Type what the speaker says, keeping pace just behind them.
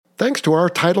thanks to our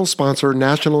title sponsor,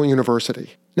 National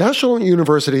University. National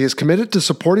University is committed to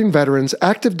supporting veterans,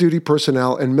 active duty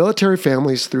personnel, and military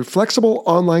families through flexible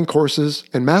online courses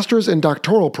and master's and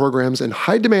doctoral programs in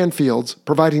high-demand fields,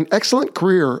 providing excellent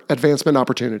career advancement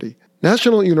opportunity.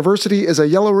 National University is a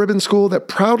yellow ribbon school that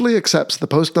proudly accepts the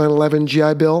post-9/11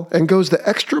 GI Bill and goes the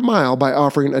extra mile by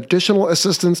offering additional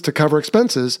assistance to cover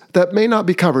expenses that may not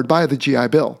be covered by the GI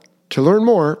Bill. To learn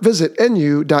more, visit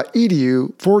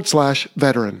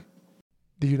nu.edu/veteran.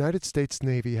 The United States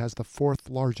Navy has the fourth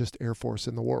largest air force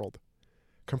in the world,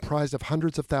 comprised of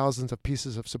hundreds of thousands of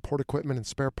pieces of support equipment and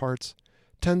spare parts,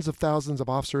 tens of thousands of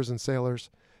officers and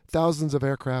sailors, thousands of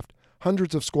aircraft,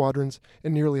 hundreds of squadrons,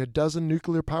 and nearly a dozen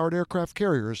nuclear-powered aircraft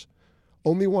carriers.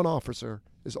 Only one officer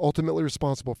is ultimately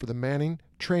responsible for the manning,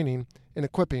 training, and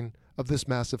equipping of this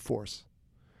massive force.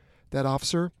 That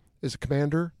officer is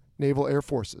Commander, Naval Air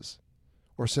Forces,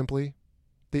 or simply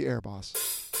the Air Boss.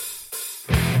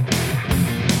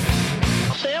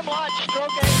 Sam Lodge, stroke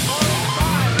 8, 5.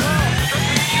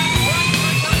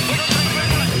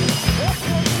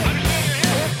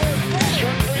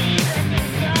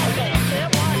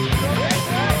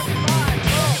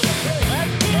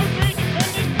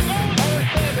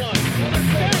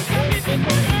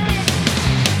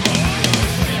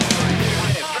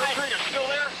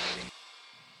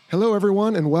 Hello,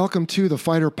 everyone, and welcome to the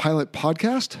Fighter Pilot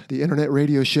Podcast, the internet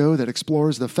radio show that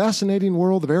explores the fascinating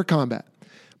world of air combat.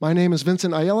 My name is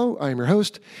Vincent Aiello. I am your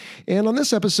host, and on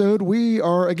this episode, we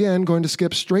are again going to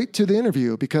skip straight to the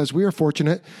interview because we are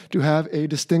fortunate to have a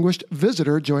distinguished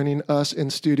visitor joining us in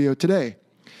studio today.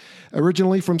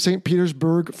 Originally from St.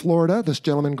 Petersburg, Florida, this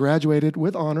gentleman graduated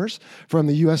with honors from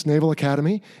the U.S. Naval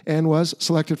Academy and was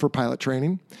selected for pilot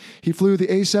training. He flew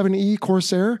the A-7E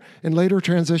Corsair and later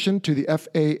transitioned to the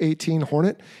FA-18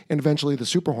 Hornet and eventually the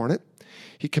Super Hornet.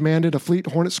 He commanded a Fleet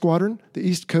Hornet Squadron, the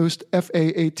East Coast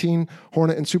FA-18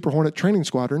 Hornet and Super Hornet Training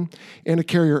Squadron, and a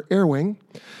Carrier Air Wing.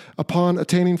 Upon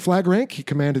attaining flag rank, he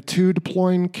commanded 2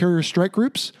 deploying carrier strike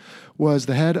groups, was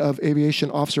the head of aviation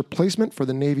officer placement for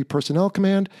the Navy Personnel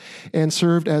Command, and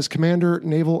served as Commander,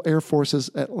 Naval Air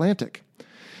Forces Atlantic.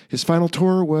 His final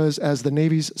tour was as the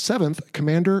Navy's 7th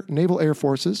Commander, Naval Air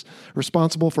Forces,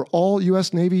 responsible for all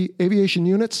U.S. Navy aviation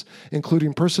units,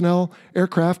 including personnel,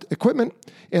 aircraft, equipment,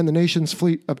 and the nation's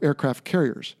fleet of aircraft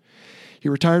carriers. He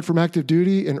retired from active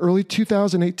duty in early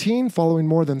 2018 following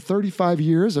more than 35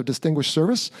 years of distinguished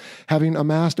service, having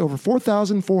amassed over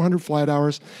 4,400 flight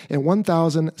hours and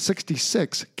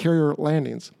 1,066 carrier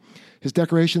landings. His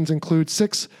decorations include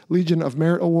 6 Legion of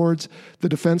Merit Awards, the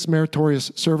Defense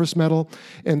Meritorious Service Medal,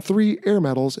 and 3 Air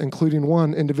Medals, including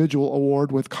 1 individual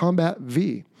award with Combat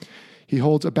V. He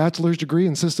holds a bachelor's degree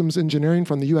in systems engineering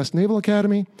from the U.S. Naval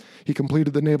Academy. He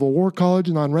completed the Naval War College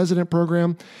non-resident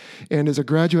program and is a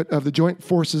graduate of the Joint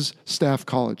Forces Staff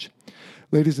College.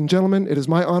 Ladies and gentlemen, it is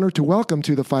my honor to welcome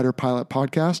to the Fighter Pilot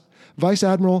Podcast, Vice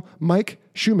Admiral Mike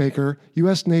Shoemaker,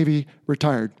 U.S. Navy,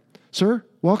 retired. Sir,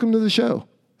 welcome to the show.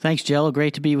 Thanks, Jello.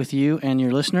 Great to be with you and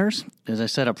your listeners. As I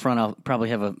said up front, I'll probably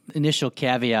have an initial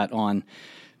caveat on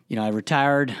I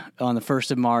retired on the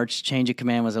 1st of March. Change of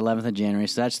command was 11th of January.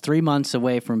 So that's 3 months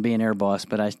away from being Air Boss,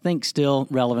 but I think still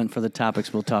relevant for the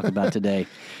topics we'll talk about today.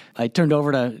 I turned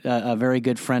over to a very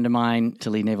good friend of mine to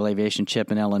lead Naval Aviation,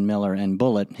 Chip and Ellen Miller, and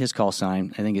Bullet, his call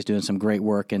sign, I think is doing some great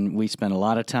work. And we spent a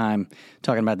lot of time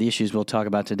talking about the issues we'll talk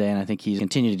about today. And I think he's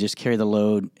continued to just carry the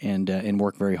load and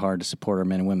work very hard to support our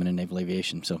men and women in naval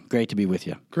aviation. So great to be with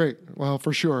you. Great. Well,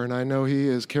 for sure. And I know he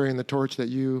is carrying the torch that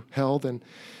you held. And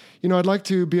I'd like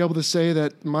to be able to say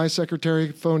that my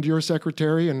secretary phoned your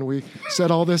secretary and we set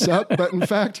all this up. But in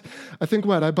fact, I think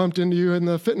I bumped into you in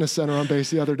the fitness center on base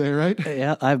the other day, right?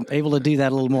 Yeah, I'm able to do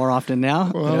that a little more often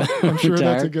now. Well, I'm sure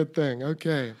that's a good thing.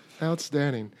 Okay,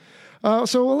 outstanding.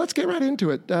 So let's get right into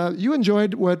it. You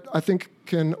enjoyed what I think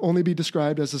can only be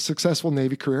described as a successful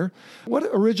Navy career. What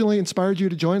originally inspired you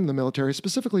to join the military,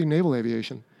 specifically naval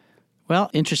aviation?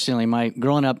 Well, interestingly,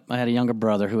 growing up, I had a younger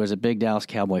brother who was a big Dallas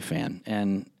Cowboy fan,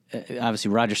 and obviously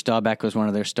Roger Staubach was one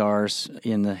of their stars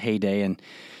in the heyday, and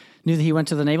knew that he went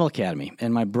to the Naval Academy.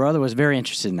 And my brother was very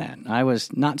interested in that. I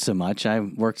was not so much. I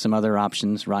worked some other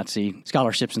options, ROTC,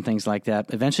 scholarships and things like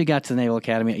that. Eventually got to the Naval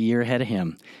Academy a year ahead of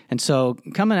him. And so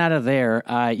coming out of there,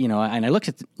 I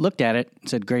looked at it and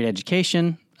said, great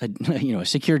education, a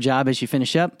secure job as you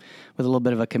finish up with a little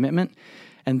bit of a commitment.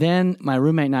 And then my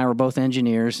roommate and I were both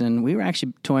engineers, and we were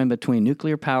actually toying between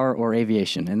nuclear power or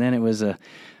aviation. And then it was a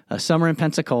a summer in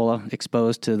Pensacola,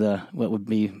 exposed to what would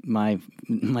be my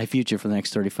future for the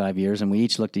next 35 years, and we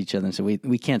each looked at each other and said,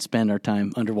 we can't spend our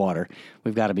time underwater.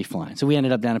 We've got to be flying. So we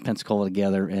ended up down in Pensacola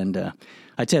together, and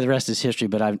I'd say the rest is history,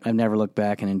 but I've never looked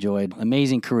back and enjoyed an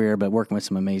amazing career, but working with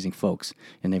some amazing folks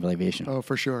in naval aviation. Oh,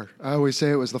 for sure. I always say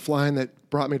it was the flying that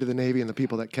brought me to the Navy and the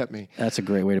people that kept me. That's a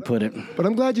great way to put it. But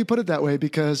I'm glad you put it that way,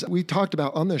 because we talked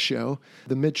about on this show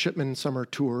the midshipman summer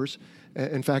tours.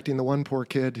 In fact, the one poor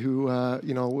kid who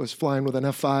was flying with an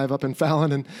F-5 up in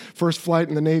Fallon, and first flight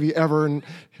in the Navy ever, and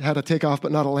had a takeoff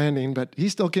but not a landing. But he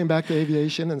still came back to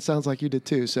aviation, and it sounds like you did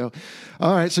too. So,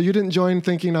 all right. So you didn't join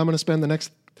thinking I'm going to spend the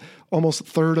next almost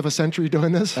third of a century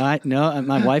doing this? No,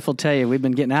 my wife will tell you we've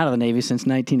been getting out of the Navy since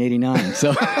 1989.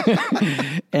 So,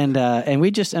 and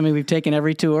we've taken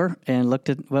every tour and looked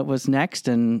at what was next,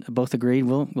 and both agreed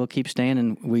we'll keep staying.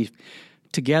 And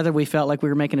together we felt like we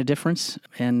were making a difference,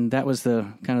 and that was the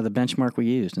kind of the benchmark we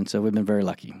used. And so we've been very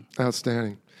lucky.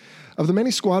 Outstanding. Of the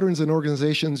many squadrons and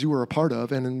organizations you were a part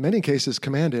of, and in many cases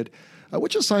commanded,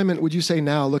 which assignment would you say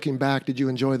now, looking back, did you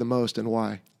enjoy the most, and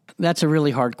why? That's a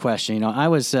really hard question. I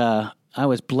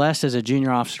was blessed as a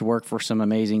junior officer to work for some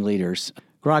amazing leaders.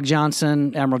 Grog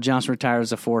Johnson, Admiral Johnson, retired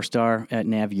as a 4-star at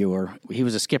NAVUR. He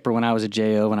was a skipper when I was a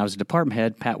JO. When I was a department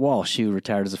head, Pat Walsh, who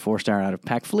retired as a 4-star out of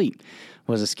Pac Fleet,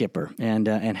 was a skipper, and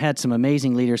had some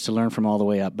amazing leaders to learn from all the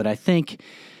way up. But I think,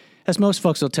 as most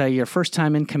folks will tell you, your first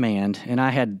time in command, and I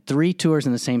had 3 tours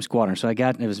in the same squadron. So it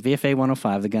was VFA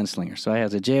 105, the gunslinger. So I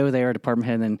was a JO there, a department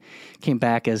head, and then came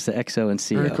back as the XO and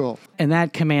CO. Very cool. And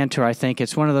that command tour, I think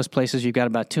it's one of those places you've got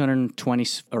about 220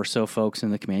 or so folks in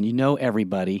the command. You know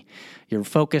everybody. You're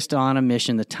focused on a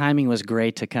mission. The timing was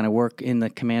great to kind of work in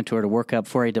the command tour, to work up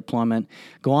for a deployment,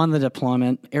 go on the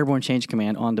deployment, airborne change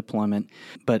command on deployment.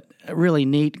 But a really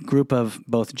neat group of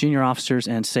both junior officers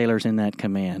and sailors in that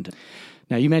command.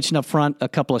 Now, you mentioned up front a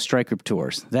couple of strike group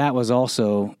tours. That was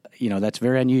also, that's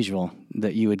very unusual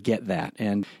that you would get that.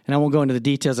 And I won't go into the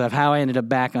details of how I ended up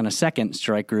back on a second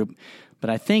strike group, but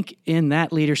I think in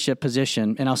that leadership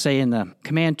position, and I'll say in the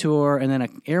command tour and then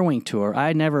an air wing tour,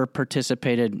 I never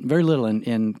participated, very little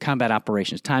in combat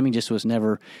operations. Timing just was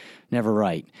never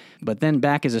right. But then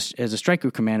back as a strike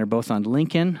group commander, both on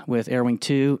Lincoln with Air Wing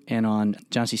 2 and on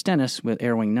John C. Stennis with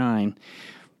Air Wing 9,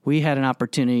 we had an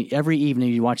opportunity every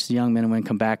evening. You watch the young men and women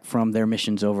come back from their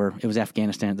missions over. It was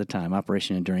Afghanistan at the time,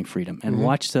 Operation Enduring Freedom, and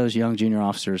watch those young junior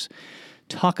officers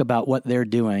talk about what they're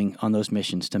doing on those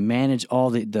missions to manage all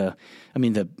the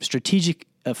strategic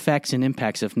effects and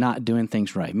impacts of not doing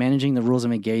things right, managing the rules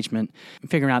of engagement,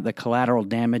 figuring out the collateral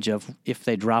damage of if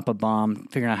they drop a bomb,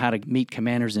 figuring out how to meet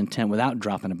commander's intent without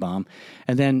dropping a bomb,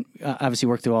 and then obviously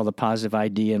work through all the positive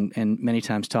ID and many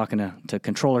times talking to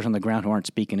controllers on the ground who aren't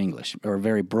speaking English or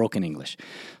very broken English.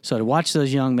 So to watch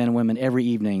those young men and women every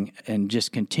evening and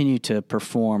just continue to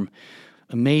perform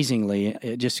amazingly,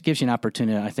 it just gives you an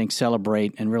opportunity to, I think,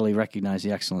 celebrate and really recognize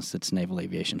the excellence that's naval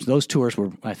aviation. So those tours were,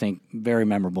 I think, very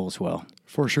memorable as well.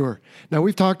 For sure. Now,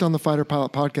 we've talked on the Fighter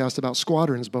Pilot podcast about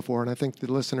squadrons before, and I think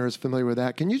the listener is familiar with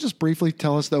that. Can you just briefly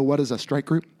tell us, though, what is a strike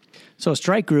group? So a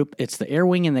strike group, it's the air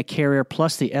wing and the carrier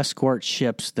plus the escort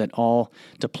ships that all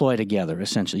deploy together,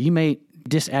 essentially. You may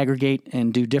disaggregate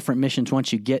and do different missions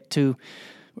once you get to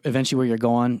eventually where you're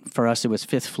going. For us, it was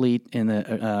 5th Fleet in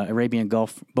the Arabian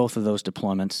Gulf, both of those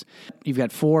deployments. You've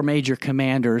got 4 major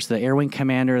commanders, the air wing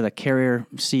commander, the carrier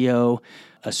CO,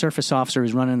 a surface officer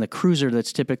who's running the cruiser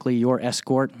that's typically your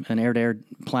escort, an air-to-air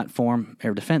platform,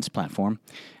 air defense platform,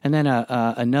 and then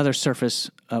another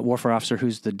surface warfare officer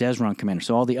who's the DESRON commander,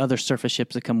 so all the other surface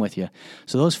ships that come with you.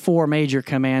 So those 4 major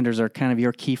commanders are kind of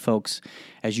your key folks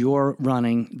as you're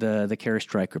running the carrier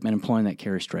strike group and employing that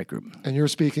carrier strike group. And you're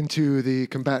speaking to the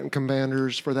combatant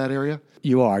commanders for that area?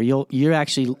 You are. You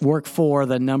actually work for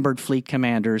the numbered fleet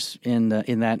commanders in that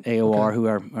AOR, okay, who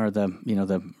are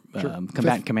the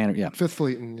combatant commander. Yeah, 5th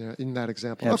Fleet in that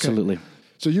example. Absolutely. Okay.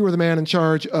 So you were the man in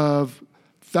charge of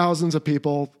thousands of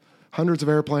people, hundreds of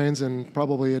airplanes, and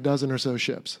probably a dozen or so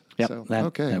ships. Yep, So,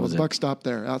 that was the buck stopped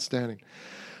there. Outstanding.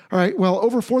 All right. Well,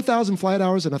 over 4,000 flight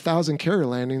hours and 1,000 carrier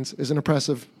landings is an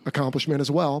impressive accomplishment as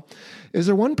well. Is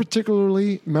there one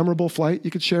particularly memorable flight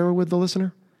you could share with the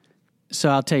listener? So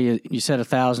I'll tell you, you said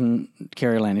 1,000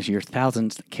 carrier landings. Your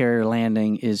 1,000th carrier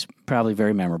landing is probably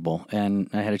very memorable. And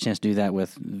I had a chance to do that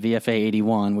with VFA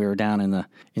 81. We were down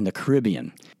in the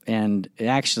Caribbean. And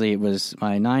it was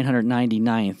my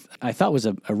 999th. I thought was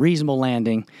a reasonable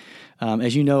landing.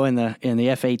 As you know, in the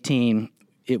F-18,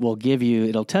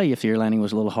 it'll tell you if your landing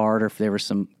was a little hard or if there were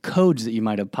some codes that you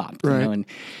might have popped. Right.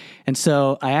 And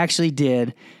so I actually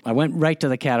did. I went right to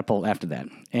the catapult after that.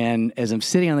 And as I'm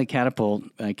sitting on the catapult,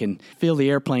 I can feel the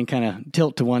airplane kind of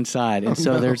tilt to one side. And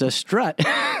there's a strut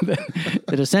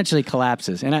that essentially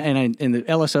collapses. And the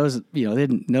LSOs, they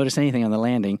didn't notice anything on the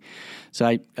landing.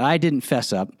 So I didn't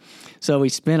fess up. So we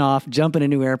spin off, jump in a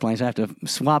new airplane. So I have to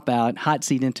swap out, hot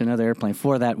seat into another airplane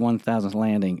for that 1,000th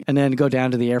landing. And then go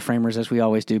down to the airframers, as we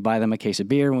always do, buy them a case of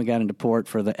beer. And we got into port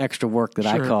for the extra work that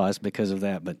I caused because of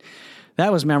that. But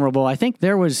that was memorable. I think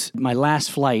there was my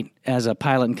last flight as a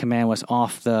pilot in command was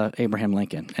off the Abraham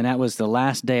Lincoln. And that was the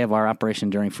last day of our Operation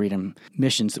Enduring Freedom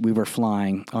missions that we were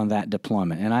flying on that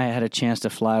deployment. And I had a chance to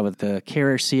fly with the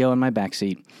carrier CO in my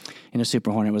backseat in a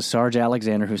Super Hornet. It was Sarge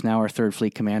Alexander, who's now our 3rd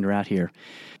Fleet commander out here.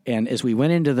 And as we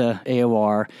went into the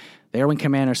AOR, the Air Wing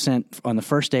commander sent on the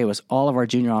first day was all of our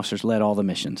junior officers led all the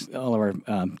missions. All of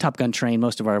our Top Gun trained,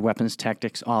 most of our weapons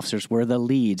tactics officers were the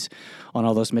leads on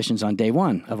all those missions on day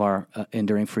one of our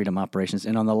Enduring Freedom operations.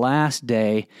 And on the last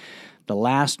day, the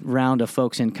last round of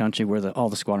folks in country were all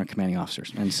the squadron commanding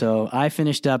officers. And so I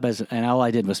finished up and all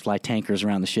I did was fly tankers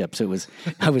around the ship. So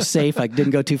I was safe. I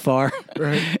didn't go too far.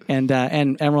 Right. And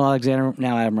Admiral Alexander,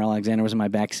 now Admiral Alexander, was in my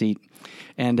back seat.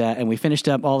 And we finished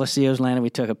up, all the COs landed. We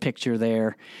took a picture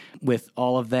there with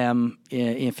all of them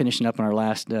in finishing up on our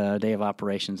last day of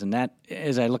operations. And that,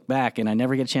 as I look back, and I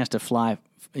never get a chance to fly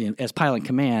as pilot in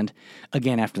command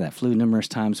again after that. Flew numerous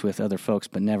times with other folks,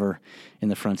 but never in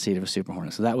the front seat of a Super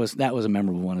Hornet. So that was a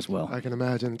memorable one as well. I can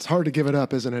imagine. It's hard to give it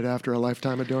up, isn't it, after a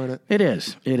lifetime of doing it? It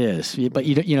is. But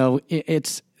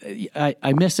it's.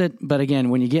 I miss it, but again,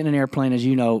 when you get in an airplane, as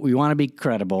you know, we want to be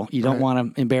credible. You don't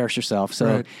want to embarrass yourself,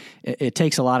 so it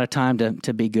takes a lot of time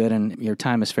to be good, and your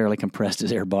time is fairly compressed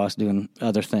as air boss doing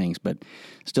other things, but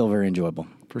still very enjoyable.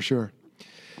 For sure.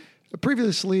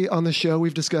 Previously on the show,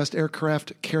 we've discussed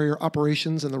aircraft carrier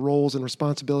operations and the roles and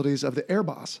responsibilities of the air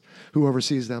boss who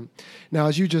oversees them. Now,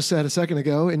 as you just said a second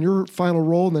ago, in your final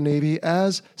role in the Navy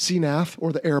as CNAF,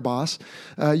 or the air boss,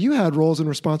 you had roles and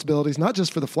responsibilities not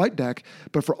just for the flight deck,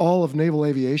 but for all of naval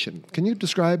aviation. Can you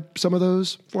describe some of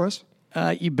those for us?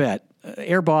 You bet.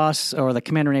 Air boss, or the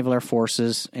Commander of Naval Air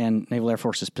Forces and Naval Air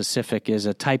Forces Pacific, is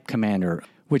a type commander,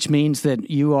 which means that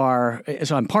you are,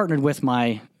 so I'm partnered with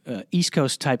my East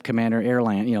Coast type commander,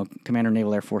 Commander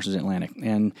Naval Air Forces Atlantic.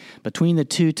 And between the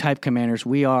two type commanders,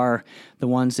 we are the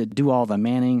ones that do all the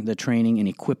manning, the training, and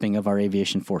equipping of our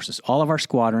aviation forces. All of our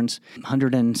squadrons,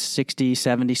 160,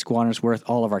 70 squadrons worth,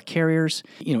 all of our carriers,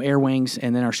 air wings,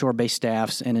 and then our shore-based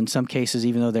staffs. And in some cases,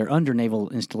 even though they're under Naval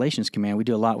Installations Command, we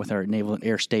do a lot with our naval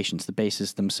air stations, the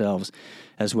bases themselves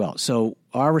as well. So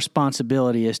our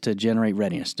responsibility is to generate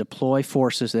readiness, deploy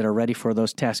forces that are ready for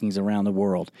those taskings around the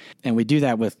world. And we do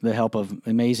that with the help of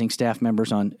amazing staff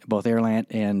members on both Airland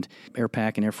and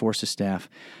AirPac and Air Forces staff,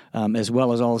 as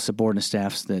well as all the subordinate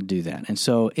staffs that do that. And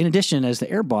so in addition, as the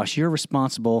air boss, you're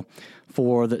responsible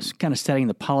for the kind of setting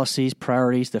the policies,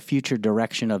 priorities, the future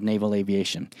direction of naval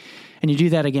aviation. And you do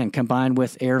that, again, combined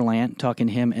with Airland, talking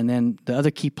to him. And then the other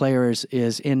key player is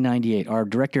N98, our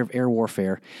Director of Air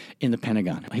Warfare in the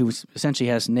Pentagon, who essentially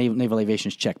has Naval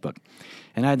Aviation's checkbook.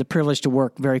 And I had the privilege to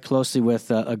work very closely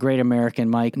with a great American,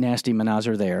 Mike Nasty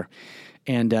Manazar there.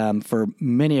 And for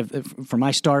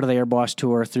my start of the Air Boss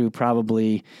tour through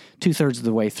probably 2/3 of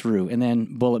the way through. And then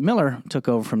Bullet Miller took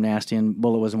over from Nasty, and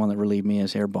Bullet was the one that relieved me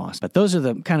as Air Boss. But those are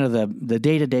the kind of the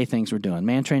day-to-day things we're doing.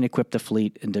 Man, train, equip the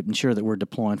fleet, and to ensure that we're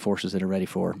deploying forces that are ready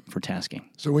for tasking.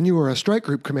 So when you were a strike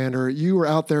group commander, you were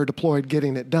out there deployed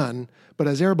getting it done. But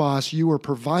as Air Boss, you were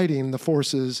providing the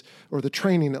forces, or the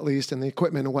training at least, and the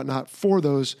equipment and whatnot for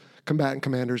those combatant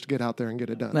commanders to get out there and get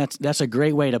it done. That's a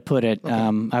great way to put it.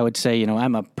 Okay. I would say,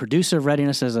 I'm a producer of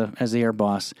readiness as the Air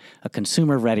Boss, a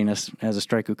consumer of readiness as a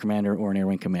strike group commander or an Air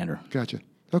Wing commander. Gotcha.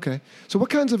 Okay. So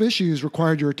what kinds of issues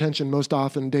required your attention most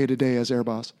often day to day as Air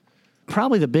Boss?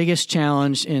 Probably the biggest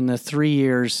challenge in the 3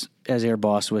 years as Air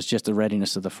Boss was just the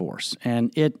readiness of the force.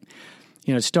 And it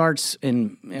starts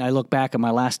I look back at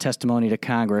my last testimony to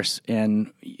Congress,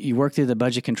 and you work through the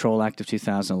Budget Control Act of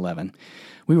 2011.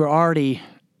 We were already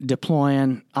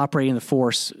deploying, operating the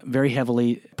force very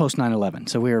heavily post 9/11.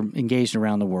 So we were engaged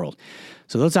around the world.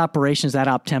 So those operations, that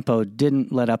op tempo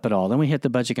didn't let up at all. Then we hit the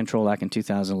Budget Control Act in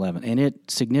 2011, and it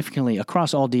significantly,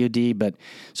 across all DoD, but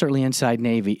certainly inside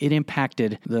Navy, it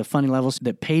impacted the funding levels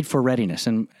that paid for readiness.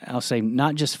 And I'll say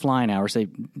not just flying hours. They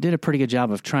did a pretty good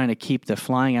job of trying to keep the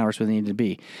flying hours where they needed to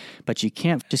be. But you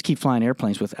can't just keep flying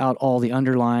airplanes without all the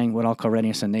underlying, what I'll call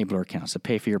readiness enabler accounts that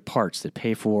pay for your parts, that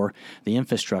pay for the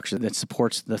infrastructure that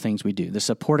supports the things we do, the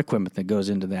support equipment that goes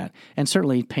into that, and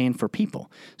certainly paying for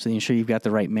people so you ensure you've got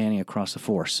the right manning across the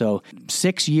force. So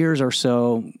 6 years or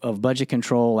so of Budget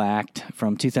Control Act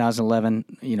from 2011,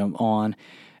 on,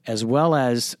 as well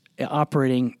as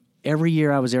operating every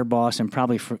year I was Air Boss, and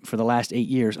probably for the last 8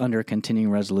 years under a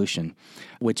continuing resolution,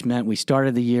 which meant we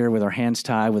started the year with our hands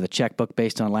tied with a checkbook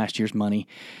based on last year's money.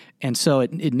 And so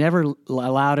it never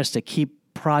allowed us to keep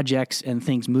projects and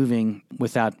things moving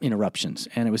without interruptions.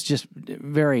 And it was just a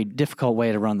very difficult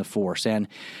way to run the force. And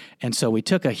so we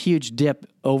took a huge dip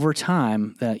over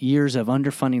time, years of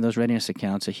underfunding those readiness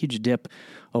accounts, a huge dip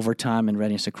over time in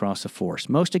readiness across the force,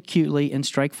 most acutely in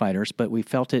strike fighters, but we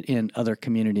felt it in other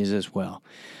communities as well.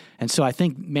 And so I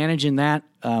think managing that,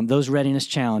 those readiness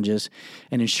challenges,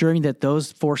 and ensuring that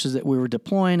those forces that we were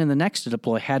deploying and the next to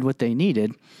deploy had what they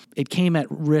needed, it came at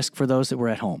risk for those that were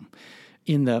at home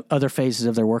in the other phases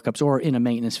of their workups or in a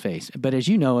maintenance phase. But as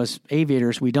you know, as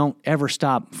aviators, we don't ever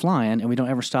stop flying, and we don't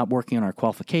ever stop working on our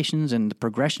qualifications and the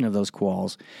progression of those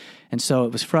quals. And so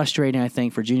it was frustrating, I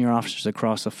think, for junior officers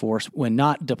across the force when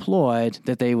not deployed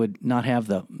that they would not have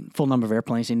the full number of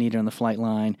airplanes they needed on the flight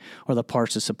line or the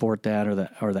parts to support that or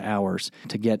the hours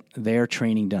to get their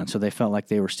training done. So they felt like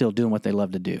they were still doing what they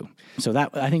love to do. So that,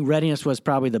 I think, readiness was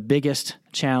probably the biggest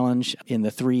challenge in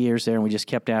the 3 years there, and we just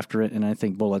kept after it. And I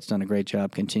think Bullett's done a great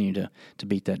job continuing to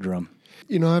beat that drum.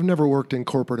 You know, I've never worked in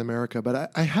corporate America,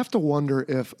 but I have to wonder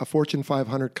if a Fortune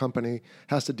 500 company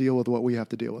has to deal with what we have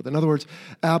to deal with. In other words,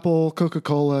 Apple,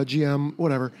 Coca-Cola, GM,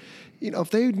 whatever, you know, if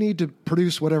they need to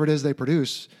produce whatever it is they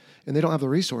produce and they don't have the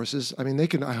resources, I mean, they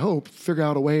can, I hope, figure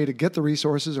out a way to get the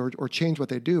resources or change what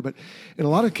they do. But in a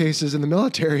lot of cases in the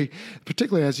military,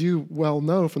 particularly as you well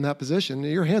know from that position,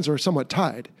 your hands are somewhat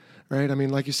tied, right? I mean,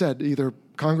 like you said, either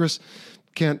Congress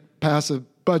can't pass a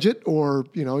budget or,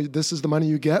 you know, this is the money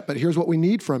you get, but here's what we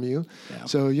need from you. Yeah.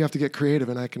 So you have to get creative,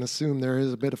 and I can assume there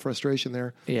is a bit of frustration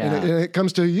there. Yeah. And it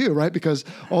comes to you, right? Because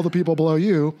all the people below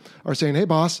you are saying, hey,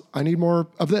 boss, I need more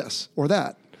of this or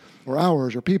that, or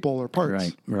hours or people or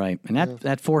parts. Right. And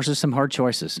that forces some hard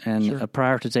choices and Sure. a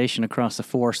prioritization across the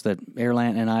force that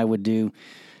Airlant and I would do,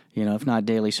 you know, if not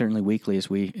daily, certainly weekly as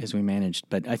we managed.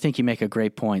 But I think you make a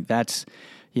great point. That's,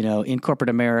 you know, in corporate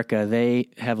America, they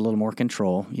have a little more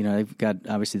control. You know, they've got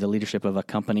obviously the leadership of a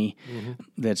company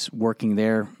that's working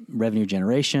their revenue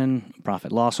generation,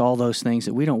 profit loss, all those things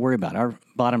that we don't worry about. Our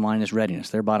bottom line is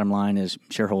readiness. Their bottom line is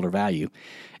shareholder value.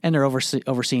 And they're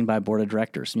overseen by a board of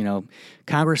directors. You know,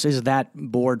 Congress is that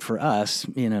board for us,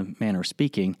 in a manner of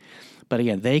speaking. But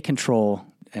again, they control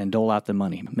and dole out the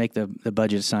money, make the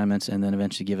budget assignments, and then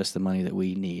eventually give us the money that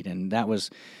we need. And that was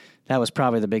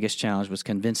probably the biggest challenge, was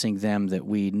convincing them that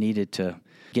we needed to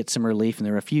get some relief. And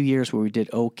there were a few years where we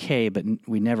did okay, but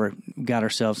we never got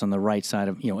ourselves on the right side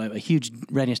of, you know, a huge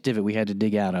readiness divot we had to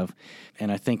dig out of.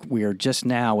 And I think we are just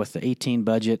now with the 18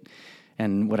 budget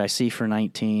and what I see for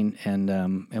 19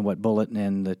 and what Bullitt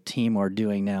and the team are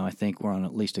doing now, I think we're on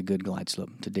at least a good glide slope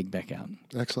to dig back out.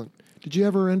 Excellent. Did you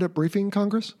ever end up briefing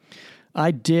Congress?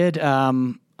 I did.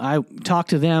 I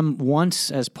talked to them once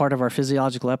as part of our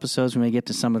physiological episodes. We may get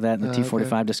to some of that in the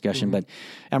T-45 discussion. But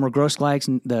Admiral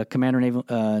Grossglags, the Commander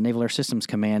Naval Air Systems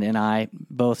Command, and I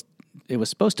both, it was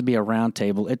supposed to be a round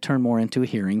table. It turned more into a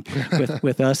hearing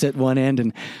with us at one end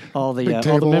and all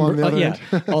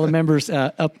the members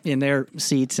up in their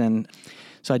seats. And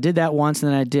so I did that once,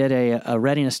 and then I did a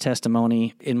readiness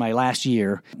testimony in my last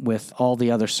year with all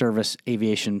the other service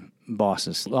aviation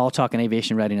bosses, all talking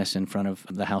aviation readiness in front of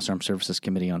the House Armed Services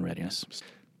Committee on Readiness.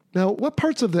 Now, what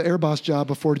parts of the Air Boss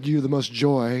job afforded you the most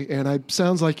joy? And it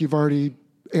sounds like you've already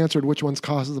answered which ones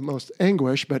causes the most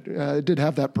anguish, but I did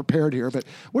have that prepared here. But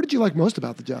what did you like most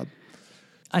about the job?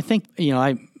 I think, you know,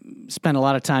 I spent a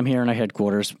lot of time here in our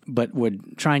headquarters, but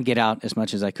would try and get out as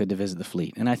much as I could to visit the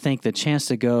fleet. And I think the chance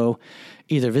to go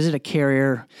either visit a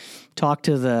carrier, talk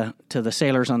to the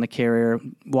sailors on the carrier,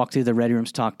 walk through the ready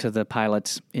rooms, talk to the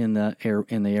pilots in the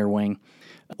air wing,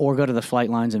 or go to the flight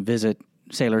lines and visit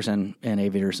sailors and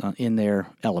aviators in their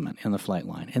element in the flight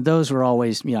line. And those were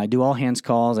always, you know, I do all hands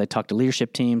calls. I talk to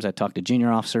leadership teams. I talk to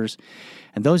junior officers.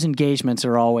 And those engagements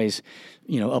are always,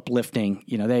 you know, uplifting.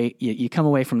 You know, you come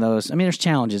away from those. I mean, there's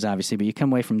challenges, obviously, but you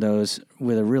come away from those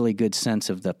with a really good sense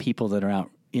of the people that are out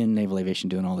in naval aviation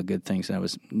doing all the good things that I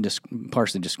was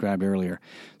partially described earlier.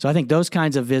 So I think those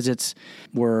kinds of visits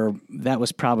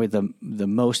was probably the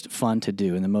most fun to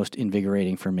do and the most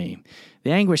invigorating for me.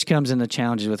 The anguish comes in the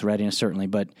challenges with readiness, certainly,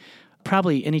 but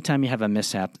probably anytime you have a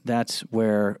mishap, that's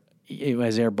where,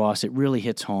 as Air Boss, it really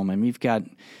hits home. And we've got,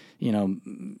 you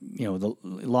know, the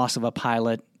loss of a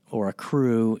pilot or a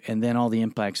crew, and then all the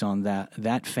impacts on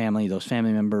that family, those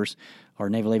family members, our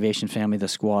naval aviation family, the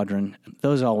squadron.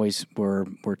 Those always were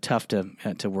tough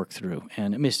to work through,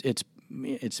 and it's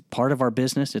it's part of our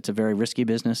business. It's a very risky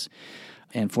business.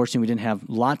 And fortunately, we didn't have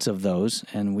lots of those,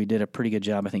 and we did a pretty good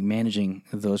job, I think, managing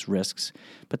those risks.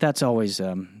 But that's always,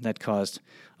 that caused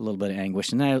a little bit of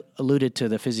anguish. And I alluded to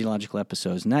the physiological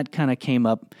episodes, and that kind of came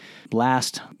up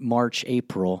last March,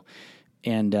 April.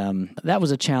 And that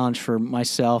was a challenge for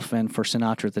myself and for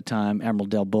Sinatra at the time, Admiral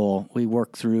Del Bull. We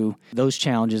worked through those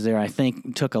challenges there. I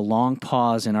think took a long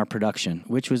pause in our production,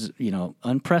 which was,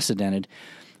 unprecedented.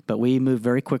 But we moved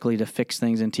very quickly to fix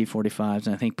things in T-45s,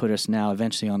 and I think put us now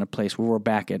eventually on a place where we're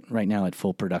back right now at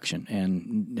full production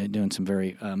and doing some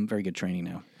very good training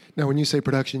now. Now, when you say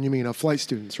production, you mean flight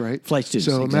students, right? Flight students,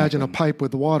 So exactly. Imagine a pipe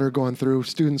with the water going through.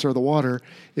 Students are the water.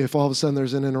 If all of a sudden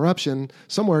there's an interruption,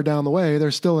 somewhere down the way,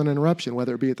 there's still an interruption,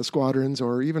 whether it be at the squadrons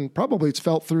or even probably it's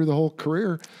felt through the whole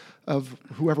career of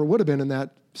whoever would have been in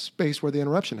that space where the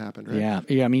interruption happened, right?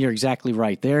 Yeah. I mean, you're exactly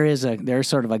right. There's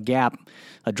sort of a gap,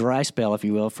 a dry spell, if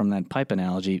you will, from that pipe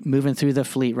analogy, moving through the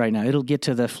fleet right now. It'll get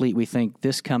to the fleet, we think,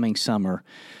 this coming summer,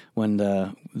 when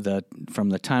from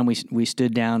the time we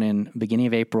stood down in beginning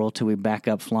of April till we back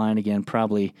up flying again,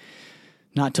 probably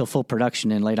not till full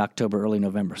production in late October, early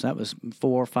November. So that was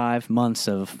 4 or 5 months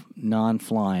of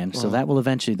non-flying. Wow. So that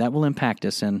will impact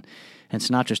us, and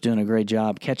Sinatra's doing a great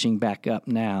job catching back up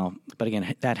now. But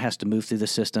again, that has to move through the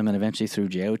system and eventually through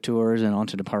JO tours and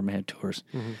onto department head tours.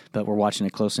 Mm-hmm. But we're watching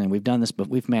it closely, and we've done this, but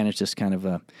we've managed this kind of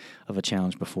a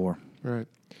challenge before. Right.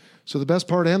 So the best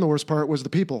part and the worst part was the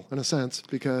people, in a sense,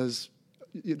 because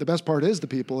the best part is the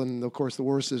people, and of course the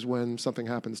worst is when something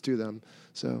happens to them.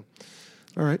 So,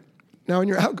 all right. Now, in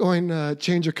your outgoing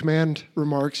change of command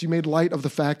remarks, you made light of the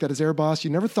fact that as air boss,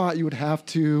 you never thought you would have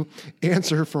to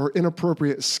answer for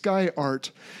inappropriate sky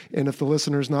art. And if the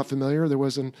listener's not familiar, there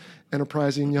was an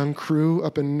enterprising young crew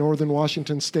up in northern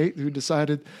Washington state who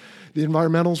decided the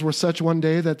environmentals were such one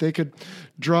day that they could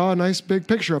draw a nice big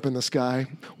picture up in the sky.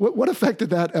 What effect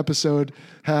did that episode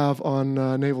have on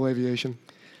naval aviation?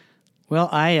 Well,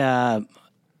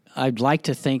 I'd like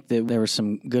to think that there were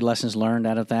some good lessons learned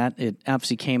out of that. It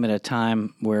obviously came at a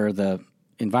time where the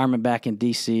environment back in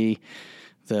D.C.,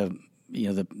 the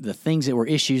things that were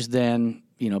issues then,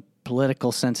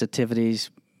 political sensitivities,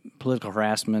 political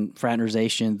harassment,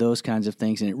 fraternization, those kinds of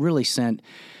things, and it really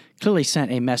clearly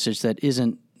sent a message that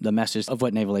isn't the message of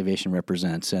what naval aviation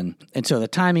represents, and so the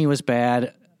timing was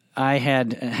bad. I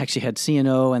had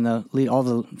CNO and all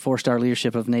the 4-star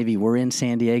leadership of Navy were in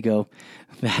San Diego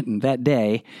that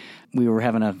day. We were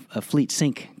having a fleet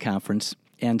sync conference,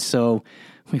 and so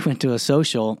we went to a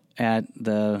social at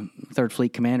the 3rd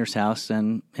Fleet Commander's house,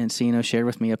 and CNO shared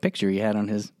with me a picture he had on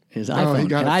his iPhone. Oh, he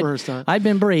got and it first, huh? I'd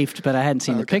been briefed, but I hadn't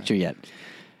seen the picture yet.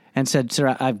 And said,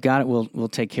 "Sir, I've got it. We'll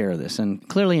take care of this." And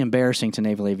clearly embarrassing to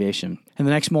naval aviation. And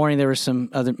the next morning there was some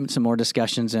more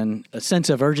discussions and a sense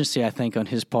of urgency, I think, on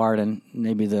his part and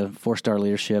maybe the 4-star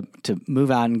leadership to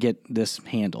move out and get this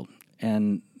handled.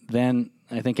 And then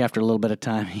I think after a little bit of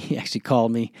time, he actually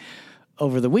called me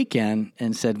over the weekend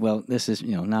and said, "Well, this is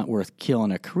not worth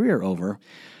killing a career over.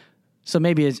 So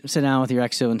maybe sit down with your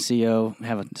XO and CO,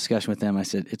 have a discussion with them." I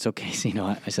said, "It's okay,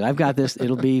 I said, "I've got this.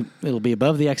 It'll be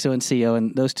above the XO and CO."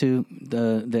 And those two,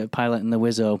 the pilot and the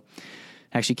WISO,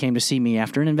 actually came to see me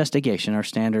after an investigation, our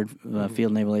standard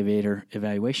Field Naval Aviator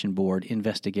Evaluation Board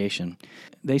investigation.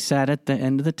 They sat at the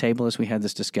end of the table as we had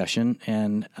this discussion,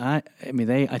 and I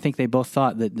think they both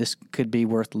thought that this could be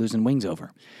worth losing wings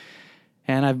over.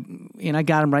 And I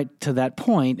got him right to that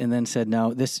point and then said,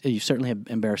 "No, you certainly have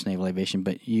embarrassed naval aviation,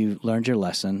 but you learned your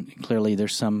lesson. Clearly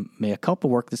there's some mea culpa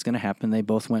work that's going to happen." They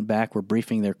both went back, were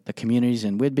briefing the communities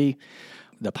in Whidbey.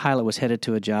 The pilot was headed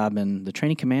to a job in the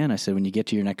training command. I said, "When you get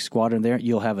to your next squadron there,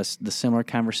 you'll have the similar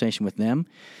conversation with them."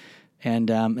 And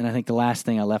I think the last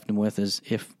thing I left him with is,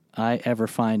 if I ever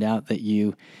find out that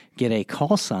you get a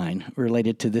call sign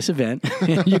related to this event,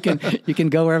 you can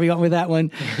go wherever you want with that one,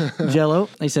 Jello.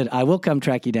 I said, "I will come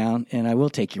track you down and I will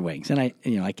take your wings." And I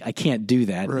can't do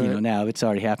that, right. Now it's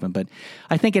already happened. But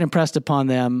I think it impressed upon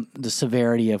them the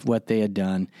severity of what they had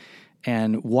done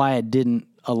and why it didn't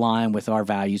align with our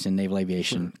values in naval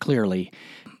aviation, clearly.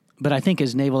 But I think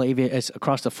as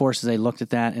across the forces, they looked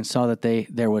at that and saw that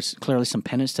there was clearly some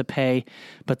penance to pay,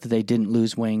 but that they didn't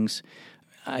lose wings.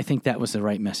 I think that was the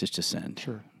right message to send.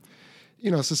 Sure.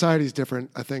 Society's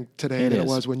different, I think, today than it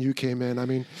was when you came in. I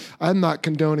mean, I'm not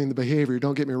condoning the behavior,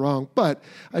 don't get me wrong, but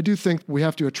I do think we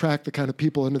have to attract the kind of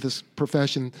people into this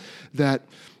profession that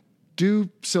do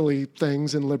silly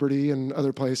things in Liberty and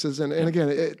other places. And again,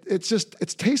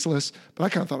 it's tasteless, but I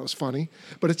kind of thought it was funny.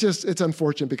 But it's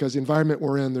unfortunate because the environment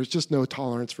we're in, there's just no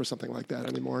tolerance for something like that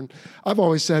anymore. And I've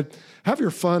always said, have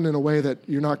your fun in a way that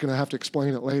you're not going to have to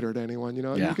explain it later to anyone.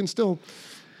 You can still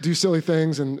do silly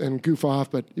things and goof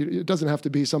off, but it doesn't have to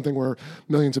be something where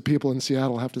millions of people in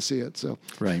Seattle have to see it. So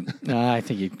Right. I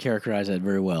think you characterize that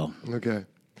very well. Okay.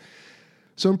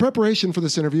 So in preparation for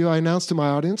this interview, I announced to my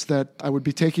audience that I would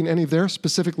be taking any of their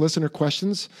specific listener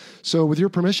questions. So with your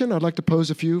permission, I'd like to pose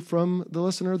a few from the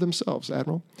listener themselves,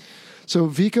 Admiral. So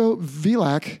Vico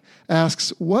Vilak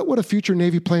asks, what would a future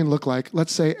Navy plane look like,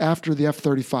 let's say, after the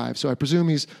F-35? So I presume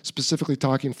he's specifically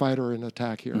talking fighter and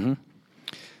attack here. Mm-hmm.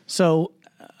 So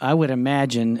I would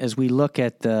imagine as we look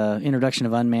at the introduction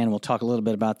of unmanned, we'll talk a little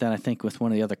bit about that, I think, with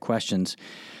one of the other questions.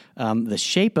 The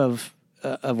shape of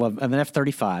an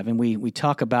F-35, and we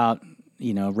talk about,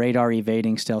 radar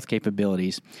evading stealth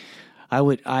capabilities.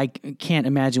 I can't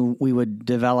imagine we would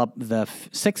develop the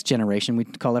sixth generation. We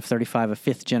call F-35 a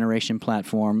fifth generation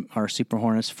platform. Our Super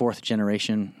Hornets, fourth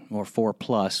generation or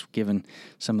 4+, given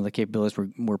some of the capabilities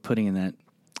we're putting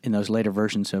in those later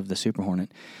versions of the Super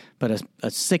Hornet. But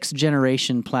a sixth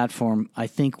generation platform, I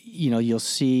think you'll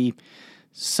see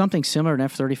something similar to an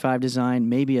F-35 design,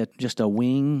 maybe just a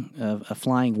wing, a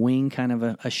flying wing kind of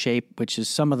a shape, which is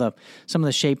some of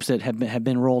the shapes that have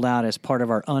been rolled out as part of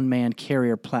our unmanned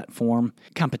carrier platform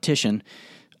competition.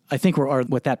 I think are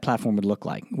what that platform would look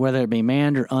like, whether it be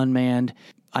manned or unmanned.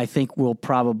 I think we'll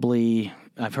probably.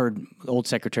 I've heard the old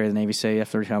Secretary of the Navy say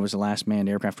F-35 was the last manned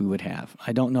aircraft we would have.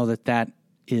 I don't know that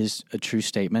is a true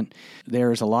statement.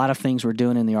 There's a lot of things we're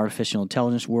doing in the artificial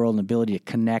intelligence world and the ability to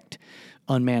connect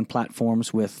unmanned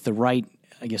platforms with the right,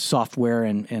 software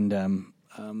and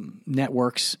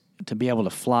networks to be able to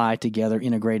fly together,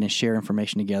 integrate and share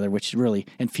information together, which really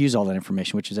infuse all that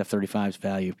information, which is F-35's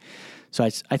value. So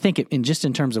I think in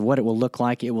terms of what it will look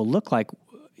like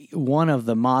one of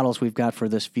the models we've got for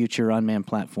this future unmanned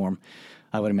platform.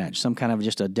 I would imagine some kind of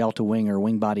just a delta wing or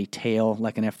wing body tail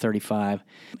like an F-35,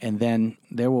 and then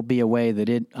there will be a way that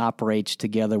it operates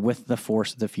together with the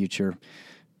force of the future,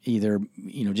 either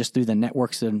just through the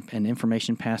networks and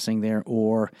information passing there,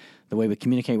 or the way we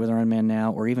communicate with our unmanned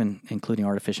now, or even including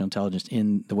artificial intelligence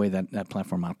in the way that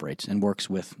platform operates and works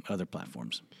with other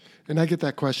platforms. And I get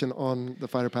that question on the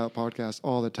Fighter Pilot podcast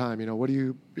all the time.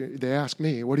 They ask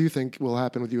me, what do you think will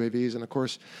happen with UAVs? And of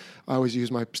course, I always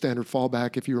use my standard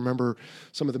fallback. If you remember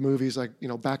some of the movies like,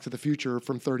 Back to the Future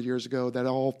from 30 years ago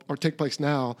that take place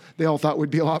now, they all thought we'd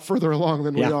be a lot further along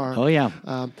than we are. Oh, yeah.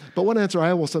 But one answer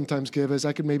I will sometimes give is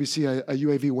I could maybe see a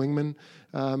UAV wingman,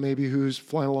 maybe who's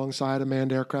flying alongside a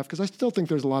manned aircraft, because I still think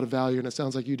there's a lot of value, and it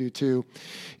sounds like you do too,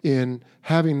 in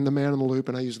having the man in the loop.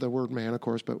 And I use the word man, of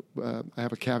course, but I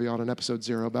have a caveat on episode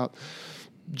 0 about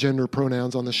gender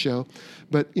pronouns on the show.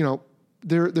 But,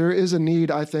 there is a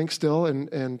need, I think, still,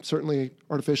 and certainly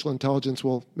artificial intelligence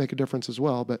will make a difference as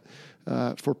well, but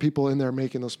for people in there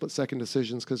making those split-second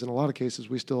decisions, because in a lot of cases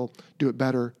we still do it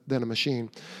better than a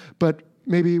machine. But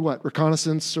maybe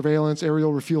reconnaissance, surveillance,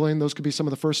 aerial refueling, those could be some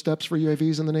of the first steps for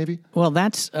UAVs in the Navy? Well,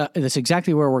 that's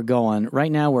exactly where we're going.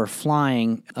 Right now we're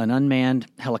flying an unmanned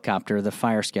helicopter, the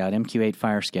Fire Scout, MQ-8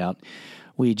 Fire Scout.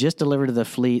 We just delivered to the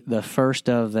fleet the first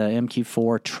of the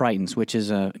MQ-4 Tritons, which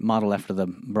is a model after the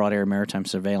Broad Air Maritime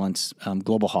Surveillance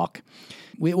Global Hawk.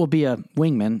 It will be a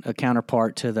wingman, a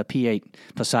counterpart to the P-8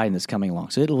 Poseidon that's coming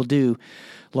along. So it will do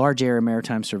large area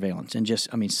maritime surveillance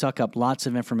and suck up lots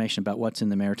of information about what's in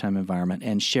the maritime environment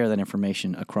and share that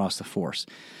information across the force.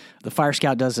 The Fire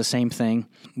Scout does the same thing.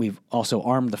 We've also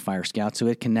armed the Fire Scout, so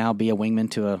it can now be a wingman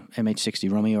to a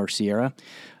MH-60 Romeo or Sierra,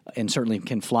 and certainly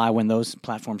can fly when those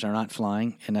platforms are not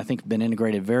flying, and I think been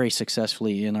integrated very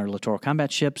successfully in our littoral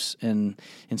combat ships and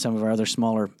in some of our other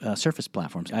smaller surface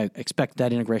platforms. I expect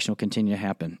that integration will continue to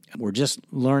happen. We're just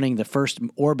learning the first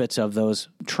orbits of those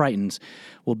Tritons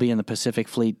will be in the Pacific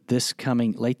Fleet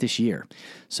late this year.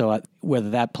 So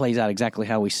whether that plays out exactly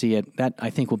how we see it, that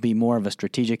I think will be more of a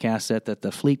strategic asset that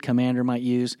the fleet commander might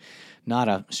use, not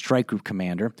a strike group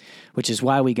commander, which is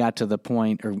why we got to the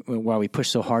point, or why we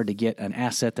pushed so hard to get an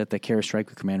asset that the carrier strike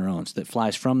group commander owns, that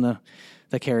flies from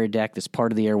the carrier deck, that's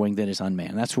part of the air wing, that is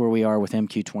unmanned. That's where we are with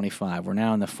MQ-25. We're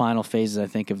now in the final phases, I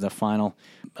think, of the final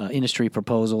industry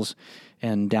proposals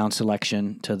and down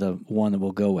selection to the one that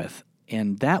we'll go with.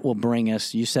 And that will bring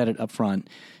us, you said it up front,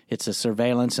 it's a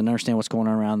surveillance and understand what's going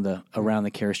on around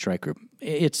the carrier strike group.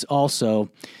 It's also,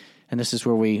 and this is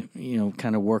where we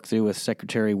kind of work through with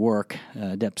Secretary Work,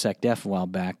 DepSecDef a while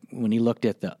back, when he looked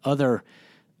at the other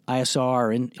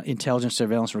ISR and intelligence,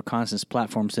 surveillance, reconnaissance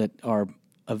platforms that are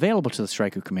available to the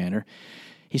strike group commander.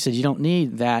 He said, you don't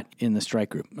need that in the strike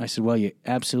group. I said, well, you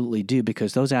absolutely do,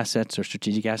 because those assets are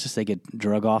strategic assets. They get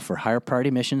drug off for higher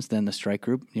priority missions than the strike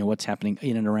group, what's happening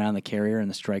in and around the carrier and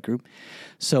the strike group.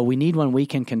 So we need one we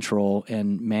can control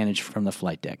and manage from the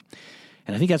flight deck.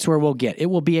 And I think that's where we'll get. It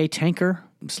will be a tanker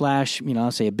 /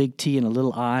 I'll say a big T and a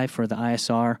little I for the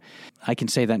ISR. I can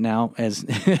say that now as,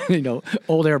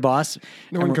 old Air Boss.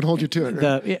 No one can hold you to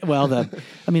it. Right?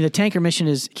 The tanker mission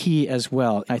is key as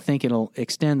well. I think it'll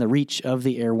extend the reach of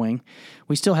the air wing.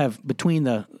 We still have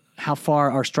between how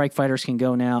far our strike fighters can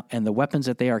go now and the weapons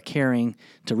that they are carrying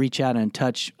to reach out and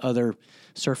touch other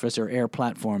surface or air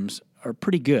platforms are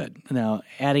pretty good. Now,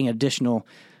 adding additional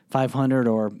 500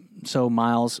 or so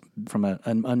miles from an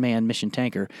unmanned mission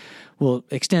tanker will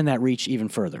extend that reach even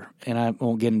further. And I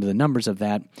won't get into the numbers of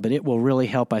that, but it will really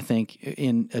help, I think,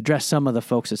 in address some of the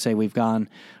folks that say we've gone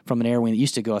from an air wing that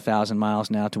used to go 1,000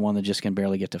 miles now to one that just can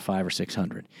barely get to 500 or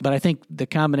 600. But I think the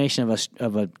combination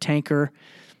of a tanker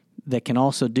that can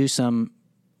also do some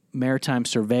maritime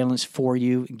surveillance for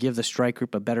you, give the strike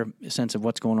group a better sense of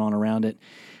what's going on around it,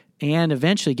 and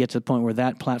eventually get to the point where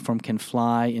that platform can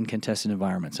fly in contested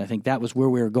environments. I think that was where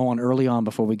we were going early on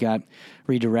before we got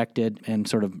redirected and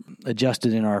sort of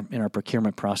adjusted in our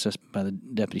procurement process by the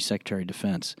Deputy Secretary of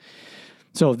Defense.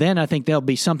 So then I think there'll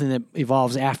be something that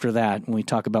evolves after that when we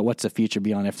talk about what's the future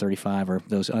beyond F-35 or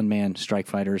those unmanned strike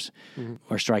fighters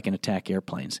or strike and attack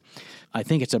airplanes. I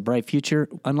think it's a bright future.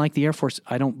 Unlike the Air Force,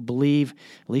 I don't believe,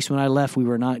 at least when I left, we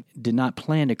did not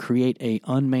plan to create a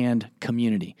unmanned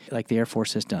community like the Air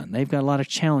Force has done. They've got a lot of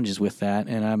challenges with that,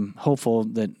 and I'm hopeful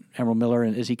that Admiral Miller,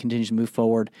 as he continues to move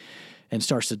forward and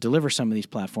starts to deliver some of these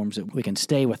platforms, that we can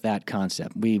stay with that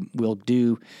concept. We will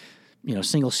do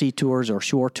single sea tours or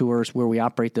shore tours where we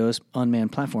operate those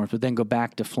unmanned platforms, but then go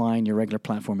back to flying your regular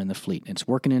platform in the fleet. It's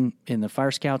working in the Fire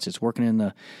Scouts. It's working in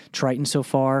the Triton so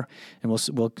far, and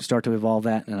we'll start to evolve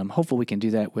that. And I'm hopeful we can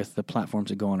do that with the platforms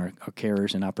that go on our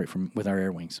carriers and operate with our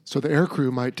air wings. So the air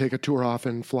crew might take a tour off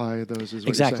and fly those as well.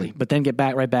 Exactly, but then get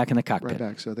right back in the cockpit. Right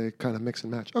back, so they kind of mix and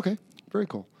match. Okay, very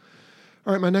cool.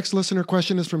 All right, my next listener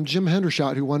question is from Jim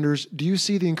Hendershot, who wonders, do you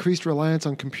see the increased reliance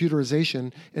on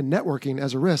computerization and networking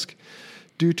as a risk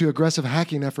due to aggressive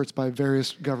hacking efforts by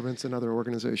various governments and other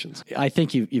organizations? I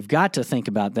think you've got to think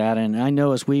about that. And I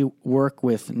know as we work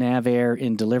with NavAir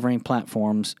in delivering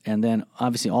platforms, and then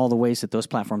obviously all the ways that those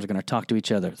platforms are going to talk to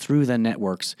each other through the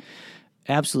networks,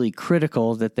 absolutely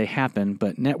critical that they happen,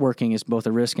 but networking is both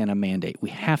a risk and a mandate.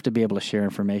 We have to be able to share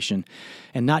information,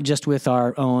 and not just with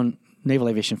our own Naval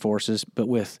Aviation Forces, but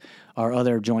with our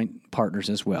other joint partners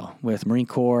as well, with Marine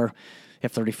Corps,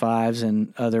 F-35s,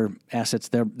 and other assets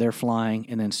they're flying,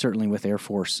 and then certainly with Air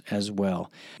Force as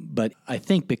well. But I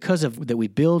think because of that, we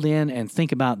build in and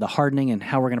think about the hardening and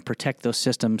how we're going to protect those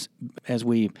systems as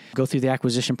we go through the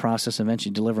acquisition process and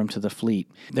eventually deliver them to the fleet.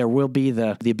 There will be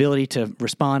the ability to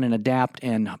respond and adapt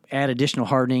and add additional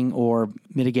hardening or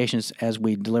mitigations as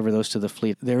we deliver those to the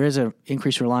fleet. There is an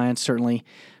increased reliance, certainly,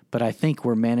 but I think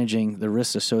we're managing the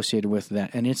risks associated with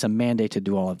that, and it's a mandate to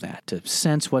do all of that, to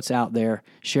sense what's out there,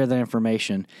 share that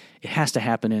information. It has to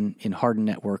happen in hardened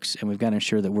networks, and we've got to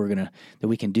ensure that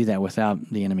we can do that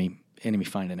without the enemy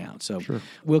finding out. So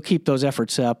We'll keep those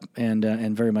efforts up and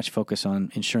very much focus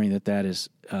on ensuring that is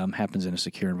happens in a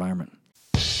secure environment.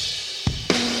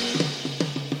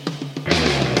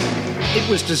 It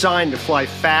was designed to fly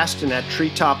fast and at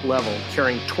treetop level,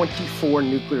 carrying 24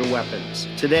 nuclear weapons.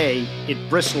 Today, it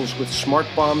bristles with smart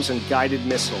bombs and guided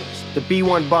missiles. The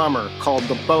B-1 bomber, called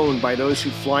the Bone by those who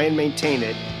fly and maintain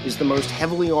it, is the most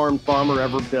heavily armed bomber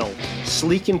ever built.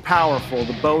 Sleek and powerful,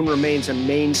 the Bone remains a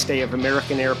mainstay of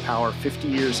American air power 50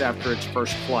 years after its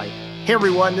first flight. Hey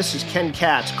everyone, this is Ken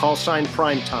Katz, call sign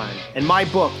Primetime, and my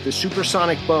book, The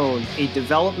Supersonic Bone, A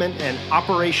Development and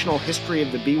Operational History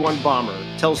of the B-1 Bomber,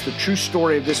 tells the true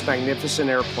story of this magnificent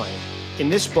airplane. In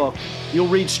this book, you'll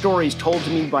read stories told to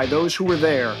me by those who were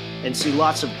there and see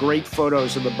lots of great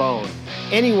photos of the Bone.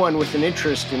 Anyone with an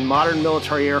interest in modern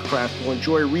military aircraft will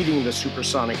enjoy reading The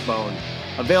Supersonic Bone.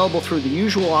 Available through the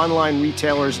usual online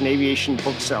retailers and aviation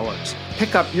booksellers.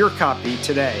 Pick up your copy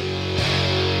today.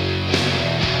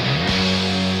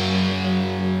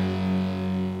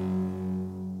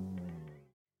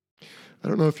 I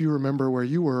don't know if you remember where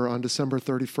you were on December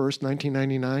 31st,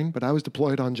 1999, but I was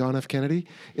deployed on John F. Kennedy.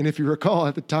 And if you recall,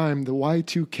 at the time, the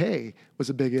Y2K was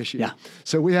a big issue. Yeah.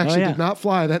 So we actually did not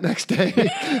fly that next day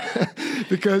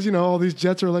because, all these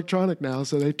jets are electronic now.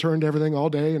 So they turned everything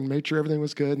all day and made sure everything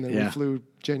was good. And then we flew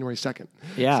January 2nd.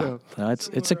 Yeah, so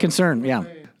it's a concern, yeah.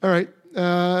 All right.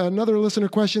 Another listener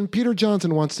question. Peter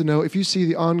Johnson wants to know if you see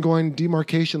the ongoing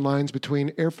demarcation lines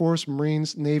between Air Force,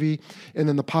 Marines, Navy, and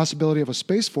then the possibility of a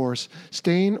Space Force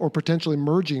staying or potentially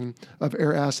merging of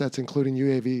air assets, including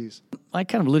UAVs. I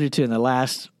kind of alluded to in the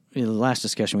last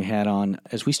discussion we had on,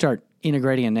 as we start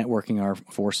integrating and networking our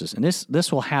forces. And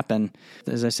this will happen,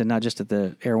 as I said, not just at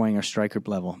the air wing or strike group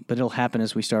level, but it'll happen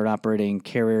as we start operating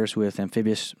carriers with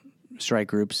amphibious strike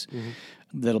groups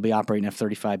that'll be operating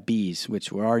F-35Bs,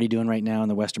 which we're already doing right now in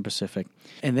the Western Pacific.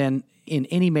 And then in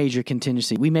any major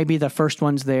contingency, we may be the first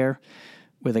ones there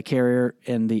with a carrier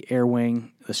and the air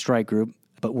wing, the strike group,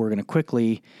 but we're going to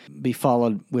quickly be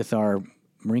followed with our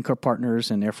Marine Corps partners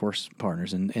and Air Force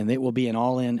partners, and it will be an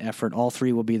all-in effort. All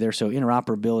three will be there, so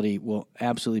interoperability will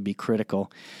absolutely be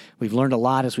critical. We've learned a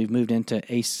lot as we've moved into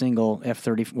a single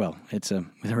F-30. Well, there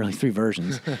are really three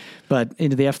versions, but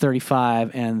into the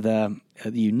F-35 and the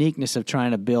uniqueness of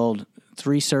trying to build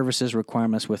three services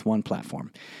requirements with one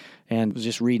platform. And I was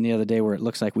just reading the other day where it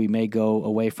looks like we may go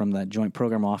away from the Joint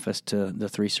Program Office to the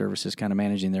three services kind of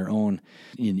managing their own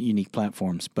unique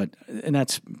platforms. And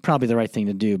that's probably the right thing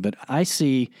to do. But I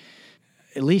see,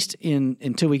 at least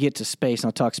until we get to space, and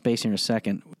I'll talk space in a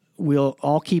second, we'll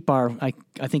all keep I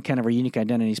think, kind of our unique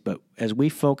identities. But as we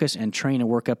focus and train and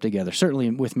work up together, certainly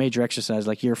with major exercise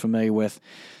like you're familiar with,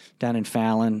 down in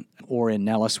Fallon or in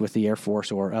Nellis with the Air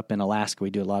Force, or up in Alaska,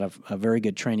 we do a lot of very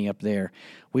good training up there.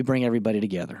 We bring everybody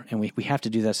together, and we have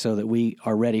to do that so that we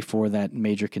are ready for that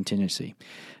major contingency.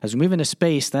 As we move into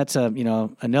space, that's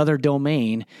another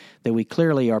domain that we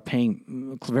clearly are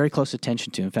paying very close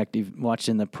attention to. In fact, you've watched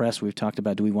in the press, we've talked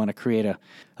about, do we want to create a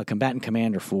combatant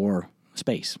commander for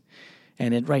space?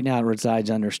 And right now it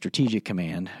resides under Strategic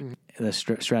Command, the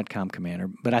Stratcom commander,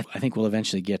 but I think we'll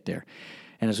eventually get there.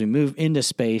 And as we move into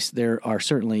space, there are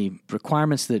certainly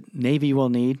requirements that Navy will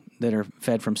need that are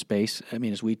fed from space. I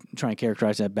mean, as we try and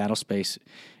characterize that battle space,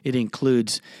 it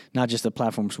includes not just the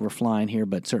platforms we're flying here,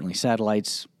 but certainly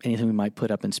satellites, anything we might put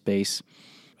up in space,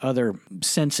 other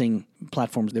sensing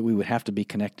platforms that we would have to be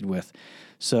connected with.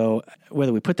 So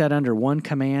whether we put that under one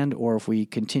command or if we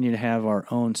continue to have our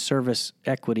own service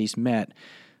equities met,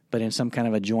 but in some kind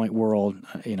of a joint world,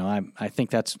 I think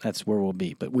that's where we'll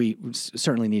be. But we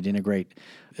certainly need to integrate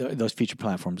those future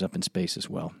platforms up in space as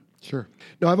well. Sure.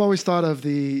 No, I've always thought of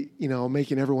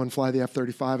making everyone fly the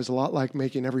F-35 as a lot like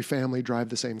making every family drive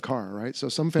the same car, right? So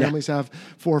some families have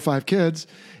 4 or 5 kids,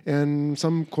 and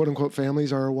some quote-unquote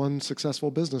families are one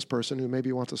successful business person who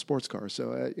maybe wants a sports car.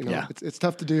 So, it's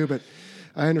tough to do, but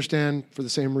I understand for the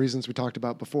same reasons we talked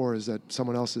about before, is that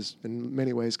someone else is in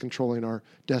many ways controlling our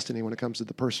destiny when it comes to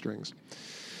the purse strings.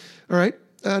 All right.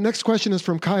 Next question is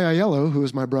from Kai Aiello, who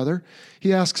is my brother.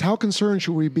 He asks, how concerned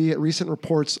should we be at recent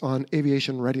reports on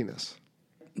aviation readiness?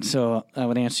 So I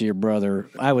would answer your brother.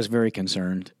 I was very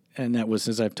concerned, and that was,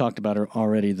 as I've talked about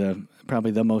already, probably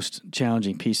the most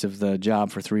challenging piece of the job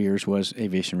for 3 years was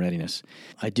aviation readiness.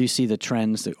 I do see the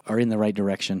trends that are in the right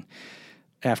direction.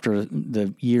 After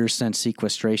the years since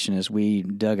sequestration, as we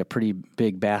dug a pretty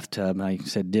big bathtub, I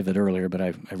said divot earlier, but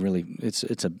I really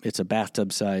it's a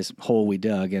bathtub size hole we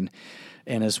dug, and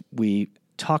as we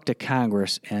talked to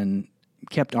Congress and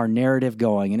kept our narrative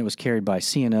going, and it was carried by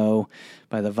CNO,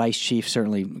 by the vice chief,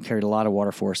 certainly carried a lot of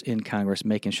water force in Congress,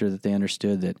 making sure that they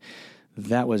understood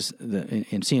that was and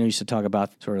CNO used to talk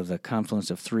about sort of the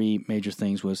confluence of 3 major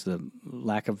things: was the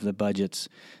lack of the budgets,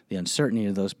 the uncertainty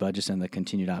of those budgets, and the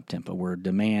continued op tempo, where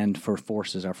demand for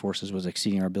our forces was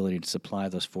exceeding our ability to supply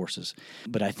those forces.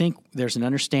 But I think there's an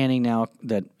understanding now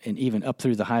that, and even up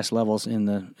through the highest levels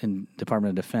in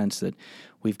Department of Defense, that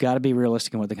we've got to be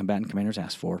realistic in what the combatant commanders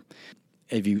ask for.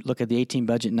 If you look at the 18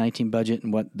 budget, 19 budget,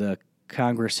 and what the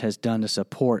Congress has done to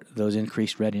support those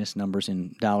increased readiness numbers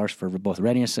in dollars for both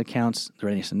readiness accounts, the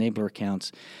readiness enabler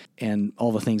accounts, and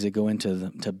all the things that go into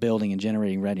to building and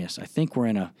generating readiness, I think we're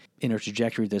in a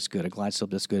trajectory that's good, a glide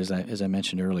slope that's good, as I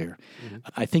mentioned earlier. Mm-hmm.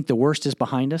 I think the worst is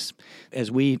behind us. As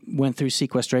we went through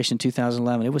sequestration in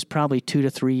 2011, it was probably 2 to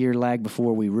 3 year lag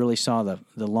before we really saw the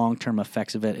long-term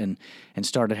effects of it and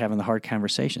started having the hard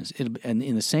conversations. And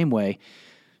in the same way,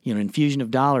 infusion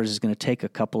of dollars is going to take a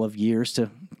couple of years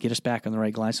to get us back on the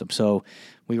right glide slope. So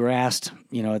we were asked,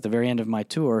 at the very end of my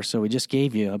tour, so we just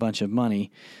gave you a bunch of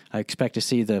money. I expect to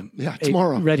see the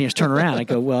tomorrow readiness turn around. I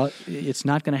go, well, it's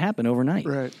not going to happen overnight.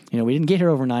 Right. We didn't get here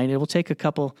overnight. It will take a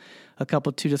couple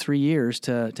 2 to 3 years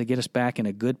to get us back in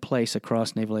a good place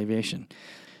across naval aviation.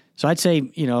 So I'd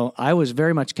say, I was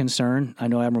very much concerned. I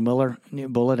know Admiral Miller,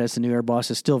 Bullitt, as the new Air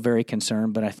Boss, is still very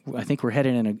concerned, but I think we're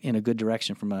headed in a good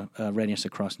direction from a readiness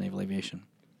across naval aviation.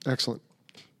 Excellent.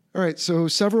 All right, so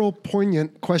several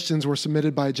poignant questions were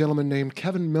submitted by a gentleman named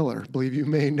Kevin Miller. I believe you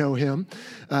may know him.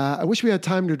 I wish we had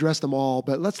time to address them all,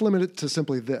 but let's limit it to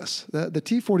simply this. The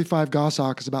T-45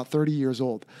 Goshawk is about 30 years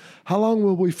old. How long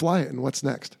will we fly it, and what's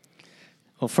next?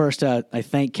 Well, first, I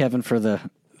thank Kevin for the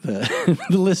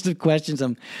list of questions.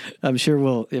 I'm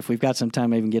sure if we've got some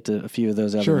time, maybe get to a few of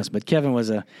those other ones. But Kevin was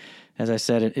as I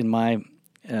said, in my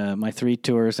 3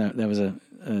 tours, that was a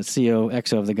CO,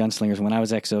 XO of the Gunslingers. When I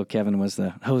was XO, Kevin was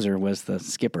the hoser, was the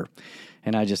skipper.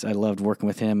 And I loved working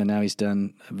with him, and now he's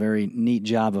done a very neat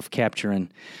job of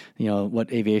capturing,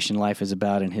 what aviation life is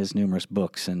about in his numerous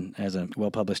books and as a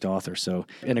well-published author. So,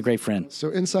 and a great friend.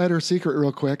 So insider secret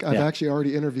real quick, I've Yeah. actually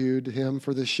already interviewed him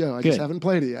for this show. I Good. just haven't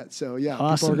played it yet. So yeah,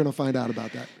 Awesome. people are going to find out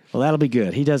about that. Well, that'll be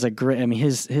good. He does a great,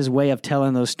 his way of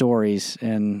telling those stories,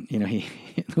 and,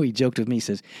 he joked with me,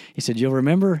 he said, you'll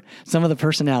remember some of the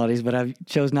personalities, but I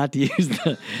chose not to use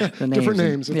the names. Different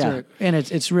names, that's right. And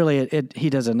it's really, he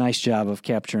does a nice job of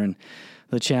capturing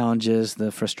the challenges, the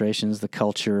frustrations, the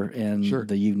culture, and Sure.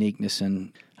 the uniqueness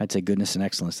and, I'd say, goodness and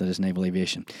excellence that is naval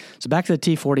aviation. So back to the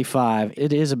T-45,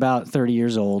 it is about 30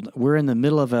 years old. We're in the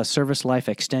middle of a service life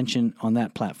extension on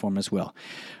that platform as well.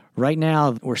 Right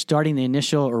now, we're starting the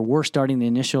initial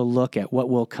look at what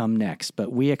will come next,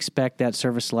 but we expect that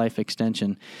service life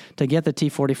extension to get the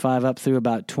T-45 up through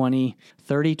about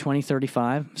 2030,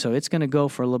 2035, so it's going to go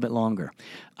for a little bit longer.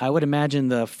 I would imagine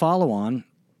the follow-on,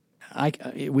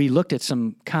 we looked at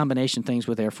some combination things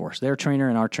with Air Force, their trainer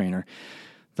and our trainer.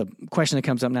 The question that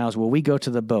comes up now is, will we go to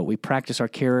the boat? We practice our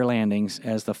carrier landings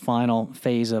as the final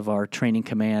phase of our training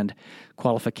command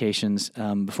qualifications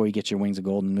before you get your wings of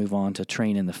gold and move on to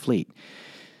train in the fleet.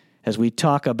 As we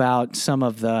talk about some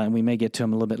of and we may get to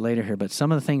them a little bit later here, but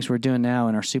some of the things we're doing now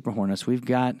in our Super Hornets, we've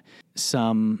got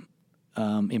some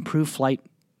improved flight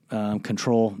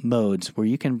control modes where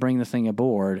you can bring the thing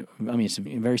aboard. I mean, it's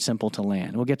very simple to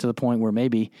land. We'll get to the point where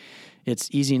maybe it's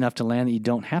easy enough to land that you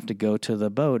don't have to go to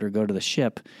the boat or go to the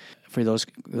ship for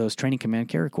those training command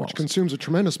carrier quals. Which consumes a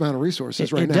tremendous amount of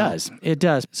resources right now. It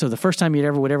does. So the first time you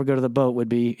would ever go to the boat would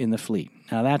be in the fleet.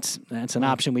 Now that's an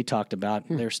option we talked about.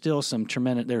 There's still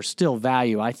there's still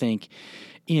value, I think,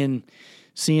 in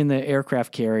seeing the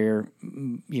aircraft carrier,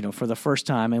 for the first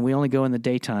time, and we only go in the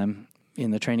daytime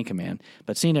in the training command,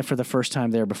 but seeing it for the first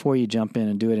time there before you jump in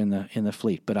and do it in the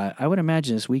fleet. But I would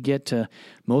imagine as we get to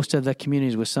most of the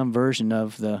communities with some version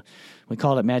of we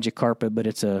call it Magic Carpet, but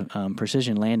it's a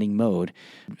precision landing mode,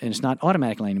 and it's not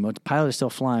automatic landing mode. The pilot is still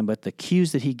flying, but the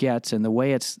cues that he gets and the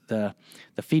way it's the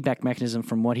feedback mechanism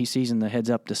from what he sees in the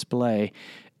heads-up display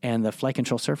and the flight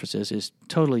control surfaces is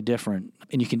totally different,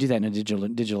 and you can do that in a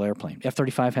digital airplane.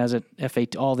 F-35 has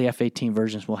it. All the F-18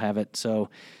 versions will have it. So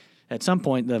at some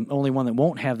point, the only one that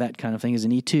won't have that kind of thing is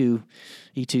an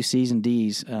E2Cs and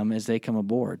Ds as they come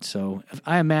aboard. So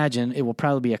I imagine it will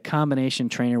probably be a combination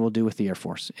trainer will do with the Air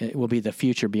Force. It will be the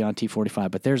future beyond T-45,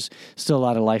 but there's still a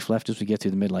lot of life left as we get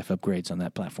through the midlife upgrades on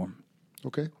that platform.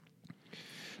 Okay.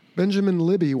 Benjamin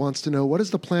Libby wants to know, what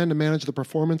is the plan to manage the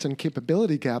performance and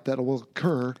capability gap that will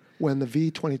occur when the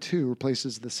V-22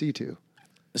 replaces the C-2?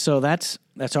 So that's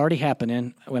already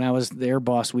happening. When I was the Air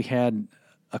Boss, we had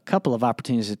a couple of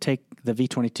opportunities to take the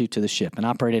V-22 to the ship and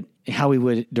operate it how we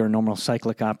would during normal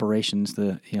cyclic operations,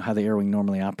 how the air wing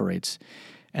normally operates.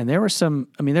 And there were some,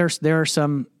 there are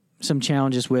some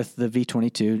challenges with the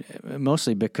V-22,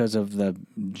 mostly because of the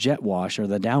jet wash or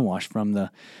the downwash from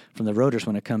the rotors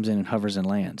when it comes in and hovers and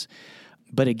lands.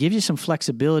 But it gives you some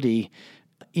flexibility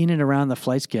in and around the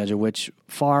flight schedule, which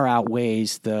far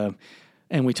outweighs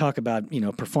and we talk about,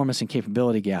 performance and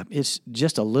capability gap. It's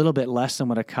just a little bit less than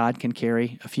what a COD can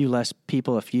carry, a few less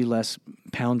people, a few less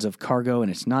pounds of cargo,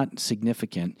 and it's not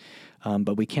significant.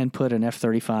 But we can put an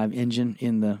F-35 engine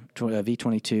in the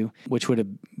V-22, which would have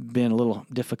been a little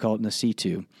difficult in the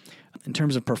C-2. In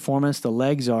terms of performance, the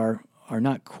legs are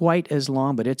not quite as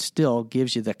long, but it still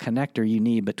gives you the connector you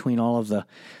need between all of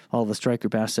the strike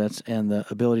group assets and the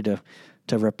ability to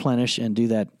replenish and do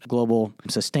that global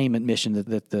sustainment mission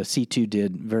that the C-2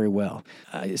 did very well.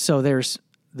 So there's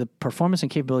the performance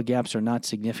and capability gaps are not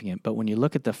significant, but when you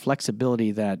look at the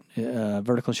flexibility that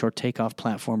vertical and short takeoff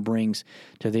platform brings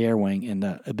to the air wing and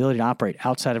the ability to operate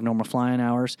outside of normal flying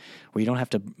hours, where you don't have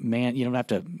to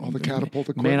all the catapult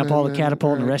equipment, man up all the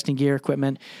catapult and right. resting gear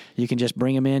equipment. You can just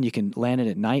bring them in. You can land it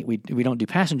at night. We don't do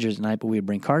passengers at night, but we would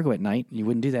bring cargo at night. You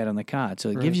wouldn't do that on the COD, so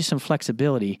it gives you some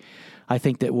flexibility. I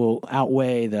think that will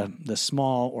outweigh the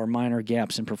small or minor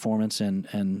gaps in performance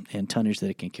and tonnage that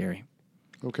it can carry.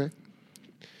 Okay.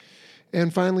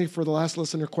 And finally, for the last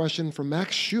listener question from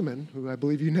Max Schumann, who I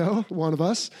believe you know, one of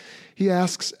us, he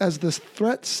asks, as the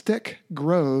threat stick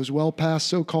grows well past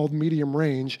so-called medium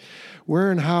range, where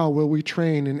and how will we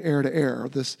train in air-to-air?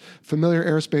 This familiar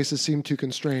airspaces seem too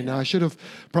constrained. Now, I should have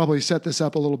probably set this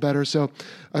up a little better. So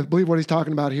I believe what he's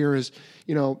talking about here is,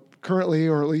 currently,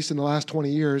 or at least in the last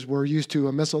 20 years, we're used to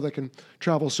a missile that can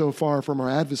travel so far from our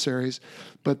adversaries,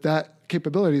 but that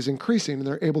capability is increasing and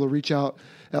they're able to reach out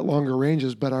at longer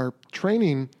ranges. But our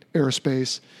training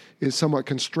airspace is somewhat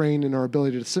constrained in our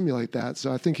ability to simulate that.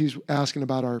 So I think he's asking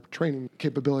about our training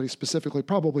capability specifically,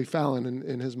 probably Fallon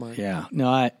in his mind. Yeah.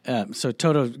 No, so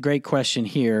Toto, great question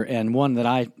here. And one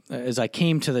that as I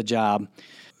came to the job,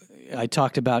 I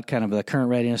talked about kind of the current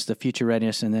readiness, the future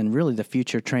readiness, and then really the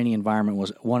future training environment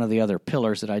was one of the other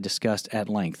pillars that I discussed at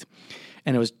length.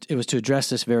 And it was to address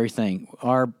this very thing.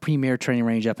 Our premier training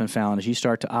range up in Fallon, as you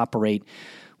start to operate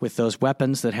with those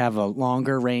weapons that have a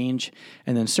longer range,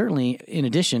 and then certainly in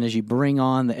addition, as you bring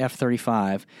on the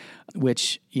F-35,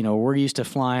 which, we're used to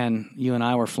flying, you and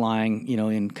I were flying,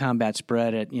 in combat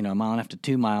spread at, a mile and a half to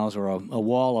 2 miles, or a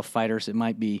wall of fighters that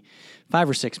might be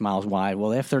 5 or 6 miles wide. Well,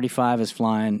 the F-35 is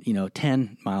flying,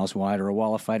 10 miles wide, or a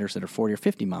wall of fighters that are 40 or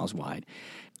 50 miles wide.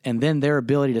 And then their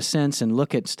ability to sense and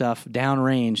look at stuff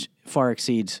downrange far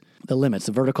exceeds the limits,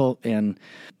 the vertical and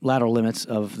lateral limits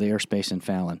of the airspace in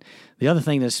Fallon. The other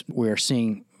thing that we're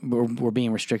seeing, we're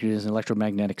being restricted is an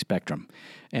electromagnetic spectrum.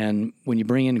 And when you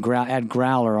bring in add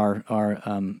Growler, our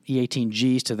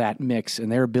E-18Gs to that mix,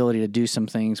 and their ability to do some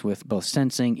things with both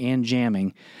sensing and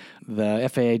jamming, the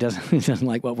FAA doesn't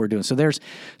like what we're doing.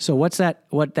 So what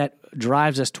that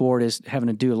drives us toward is having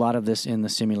to do a lot of this in the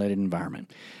simulated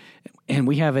environment. And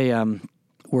we have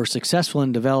we're successful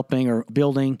in developing or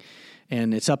building,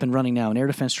 and it's up and running now, an air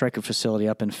defense striker facility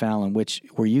up in Fallon,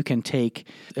 where you can take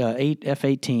 8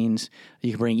 F-18s,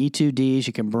 you can bring E-2Ds,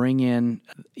 you can bring in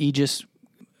Aegis.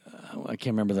 I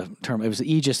can't remember the term. It was the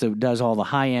Aegis that does all the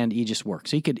high-end Aegis work.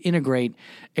 So you could integrate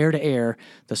air-to-air,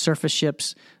 the surface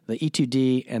ships, the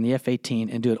E-2D, and the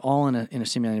F-18, and do it all in a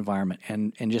simulated environment,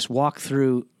 and just walk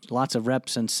through lots of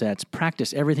reps and sets,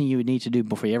 practice everything you would need to do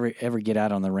before you ever get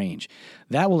out on the range.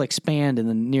 That will expand in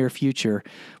the near future,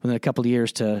 within a couple of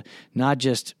years, to not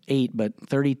just 8, but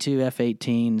 32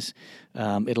 F-18s.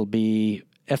 It'll be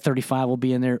F-35 will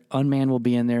be in there, unmanned will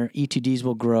be in there, E-2Ds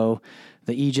will grow.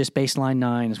 The Aegis Baseline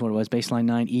 9 is what it was. Baseline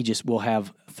 9 Aegis will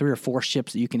have 3 or 4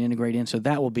 ships that you can integrate in. So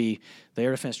that will be the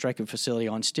air defense striker facility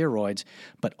on steroids,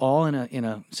 but all in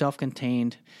a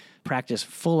self-contained practice,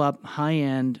 full-up,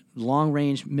 high-end,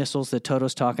 long-range missiles that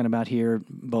Toto's talking about here,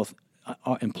 both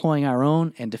employing our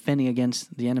own and defending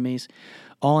against the enemies,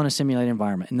 all in a simulated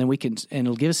environment. And then and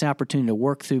it'll give us the opportunity to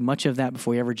work through much of that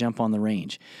before we ever jump on the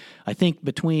range. I think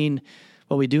between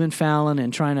what we do in Fallon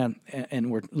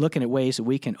and we're looking at ways that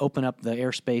we can open up the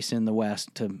airspace in the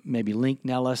West to maybe link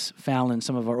Nellis, Fallon,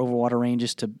 some of our overwater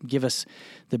ranges to give us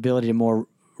the ability to more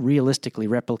realistically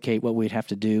replicate what we'd have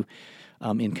to do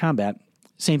in combat.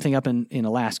 Same thing up in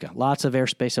Alaska. Lots of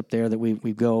airspace up there that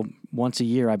we go once a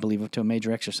year, I believe, to a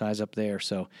major exercise up there.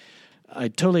 So I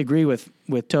totally agree with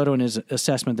Toto and his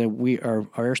assessment that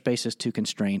our airspace is too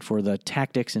constrained for the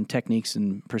tactics and techniques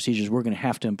and procedures we're going to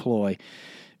have to employ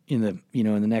in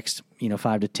the next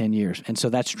 5 to 10 years. And so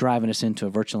that's driving us into a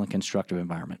virtual and constructive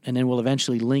environment. And then we'll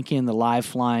eventually link in the live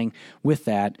flying with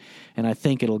that, and I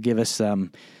think it'll give us the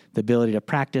ability to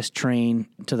practice, train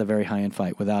to the very high-end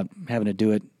fight without having to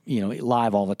do it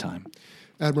live all the time.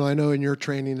 Admiral, I know in your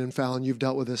training in Fallon, you've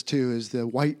dealt with this too, is the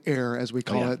white air, as we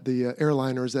call it, the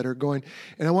airliners that are going.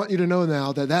 And I want you to know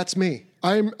now that that's me.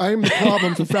 I'm the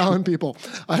problem for Fallon people.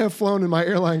 I have flown in my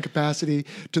airline capacity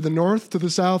to the north, to the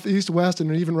south, east, west,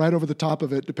 and even right over the top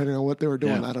of it, depending on what they were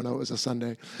doing. Yeah. I don't know. It was a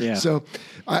Sunday. Yeah. So,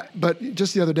 but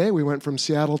just the other day, we went from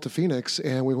Seattle to Phoenix,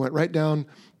 and we went right down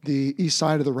the east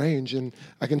side of the range. And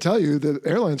I can tell you the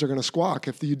airlines are going to squawk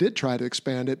if you did try to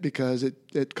expand it because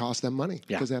it costs them money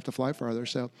because they have to fly farther.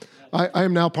 So I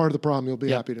am now part of the problem. You'll be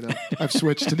happy to know. I've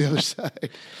switched to the other side.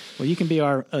 Well, you can be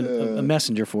a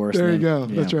messenger for us. There you go.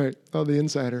 Yeah. That's right. Oh, the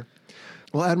insider.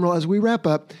 Well, Admiral, as we wrap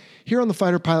up, here on the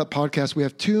Fighter Pilot Podcast, we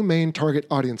have 2 main target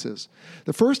audiences.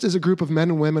 The first is a group of men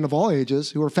and women of all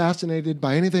ages who are fascinated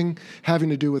by anything having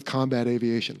to do with combat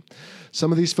aviation.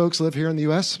 Some of these folks live here in the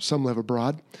U.S., some live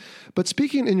abroad. But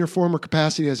speaking in your former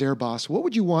capacity as Air Boss, what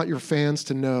would you want your fans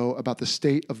to know about the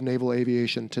state of naval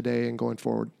aviation today and going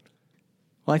forward?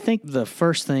 Well, I think the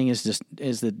first thing is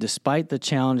that despite the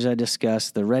challenge I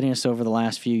discussed, the readiness over the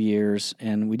last few years,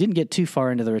 and we didn't get too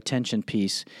far into the retention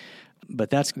piece, but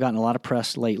that's gotten a lot of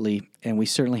press lately, and we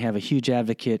certainly have a huge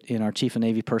advocate in our Chief of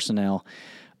Navy personnel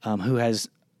who has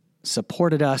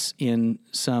supported us in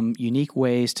some unique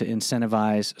ways to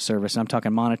incentivize service. I'm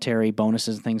talking monetary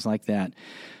bonuses and things like that.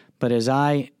 But as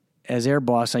Air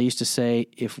Boss, I used to say,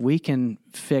 if we can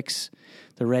fix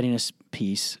the readiness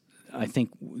piece, I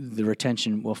think the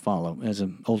retention will follow. As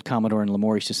an old Commodore in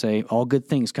Lemoore used to say, all good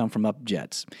things come from up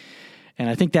jets. And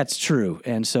I think that's true.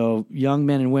 And so young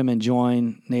men and women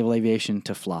join naval aviation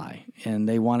to fly, and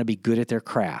they want to be good at their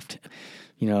craft.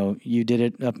 You did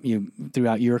it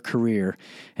throughout your career.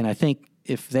 And I think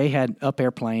if they had up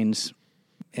airplanes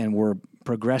and were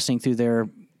progressing through their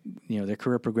their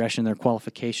career progression, their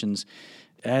qualifications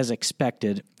as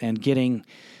expected, and getting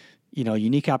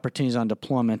unique opportunities on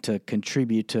deployment to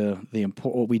contribute to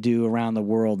what we do around the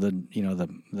world.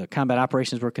 The combat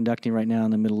operations we're conducting right now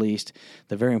in the Middle East,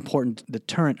 the very important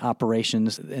deterrent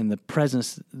operations and the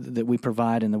presence that we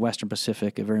provide in the Western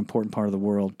Pacific, a very important part of the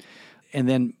world, and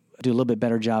then do a little bit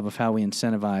better job of how we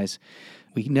incentivize.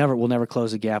 We'll never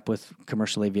close the gap with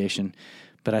commercial aviation,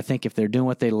 but I think if they're doing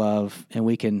what they love and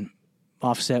we can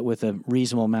offset with a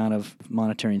reasonable amount of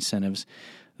monetary incentives,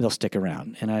 they'll stick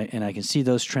around. And I can see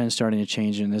those trends starting to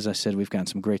change. And as I said, we've gotten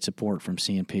some great support from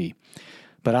CNP.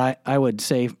 But I would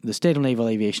say the state of naval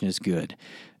aviation is good.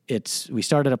 We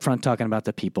started up front talking about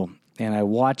the people, and I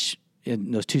watch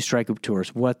in those 2 strike group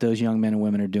tours what those young men and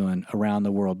women are doing around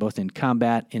the world, both in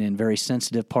combat and in very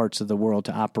sensitive parts of the world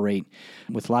to operate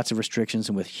with lots of restrictions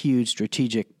and with huge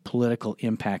strategic political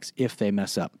impacts if they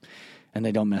mess up. And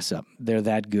they don't mess up. They're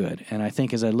that good. And I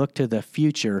think as I look to the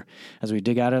future, as we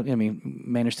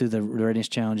manage through the readiness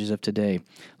challenges of today,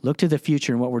 look to the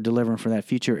future and what we're delivering for that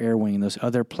future air wing and those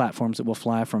other platforms that will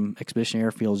fly from expeditionary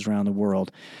airfields around the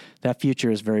world. That future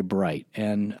is very bright.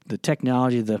 And the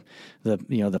technology,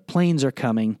 the planes are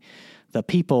coming. The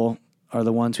people are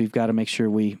the ones we've got to make sure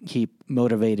we keep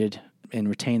motivated and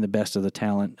retain the best of the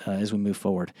talent as we move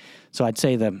forward. So I'd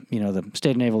say the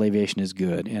state of naval aviation is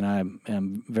good, and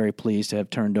I'm very pleased to have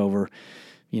turned over,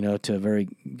 to a very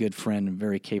good friend and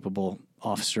very capable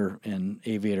officer and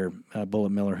aviator,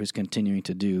 Bullitt Miller, who's continuing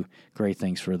to do great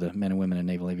things for the men and women in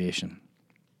naval aviation.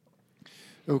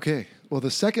 Okay. Well,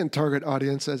 the second target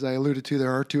audience, as I alluded to,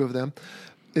 there are 2 of them,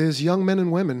 is young men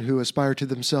and women who aspire to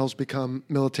themselves become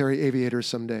military aviators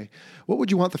someday. What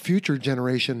would you want the future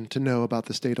generation to know about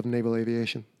the state of naval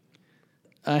aviation?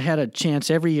 I had a chance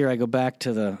every year. I go back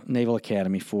to the Naval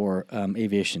Academy for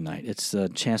Aviation Night. It's a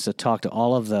chance to talk to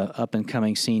all of the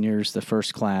up-and-coming seniors, the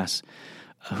first class,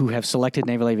 who have selected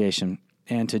naval aviation,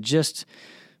 and to just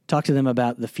talk to them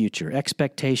about the future,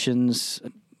 expectations,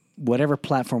 whatever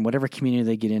platform, whatever community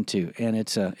they get into. And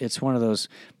it's one of those,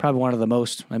 probably one of the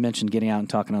most, I mentioned getting out and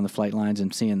talking on the flight lines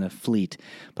and seeing the fleet,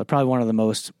 but probably one of the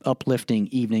most uplifting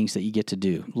evenings that you get to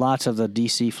do. Lots of the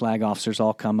DC flag officers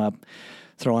all come up,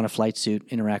 throw on a flight suit,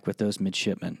 interact with those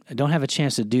midshipmen. I don't have a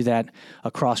chance to do that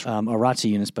across ROTC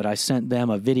units, but I sent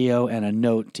them a video and a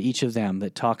note to each of them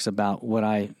that talks about what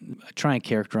I try and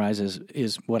characterize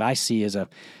is what I see as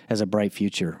a bright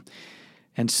future.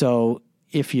 And so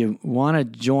if you want to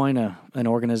join an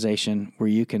organization where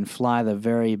you can fly the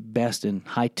very best in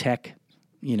high-tech,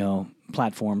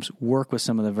 platforms, work with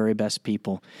some of the very best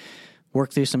people,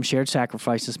 work through some shared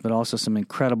sacrifices, but also some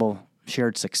incredible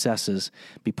shared successes,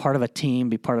 be part of a team,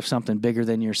 be part of something bigger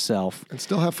than yourself. And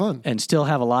still have fun. And still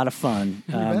have a lot of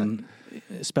fun,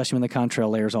 especially when the contrail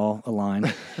layers all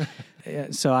align.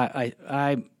 So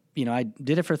I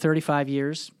did it for 35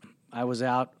 years. I was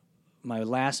out. My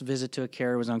last visit to a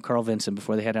carrier was on Carl Vinson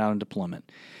before they headed out on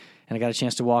deployment. And I got a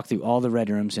chance to walk through all the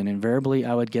ready rooms, and invariably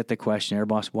I would get the question, Air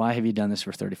Boss, why have you done this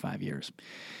for 35 years?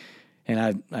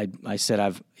 And I said,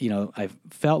 I've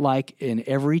felt like in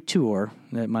every tour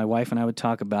that my wife and I would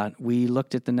talk about, we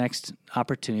looked at the next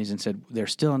opportunities and said,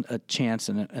 there's still a chance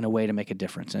and a way to make a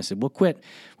difference. And I said, we'll quit.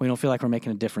 We don't feel like we're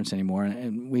making a difference anymore.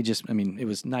 And we just, it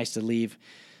was nice to leave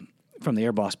from the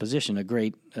Air Boss position, a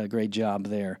great job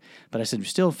there. But I said, we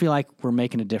still feel like we're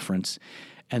making a difference.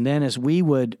 And then as we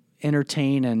would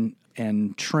entertain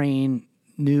and train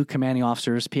new commanding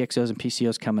officers, PXOs and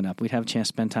PCOs coming up, we'd have a chance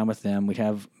to spend time with them. We'd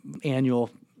have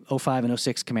annual 05 and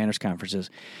 06 commanders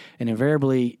conferences. And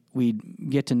invariably, we'd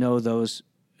get to know those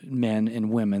men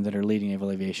and women that are leading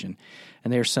naval aviation.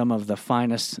 And they're some of the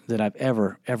finest that I've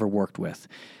ever worked with.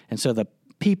 And so the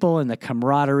people and the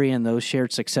camaraderie and those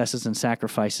shared successes and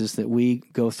sacrifices that we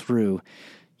go through,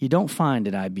 you don't find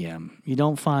at IBM. You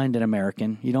don't find at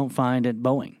American. You don't find at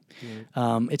Boeing.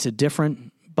 It's a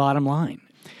different bottom line.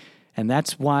 And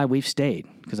that's why we've stayed,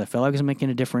 because I felt like I was making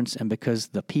a difference and because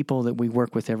the people that we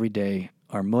work with every day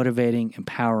are motivating,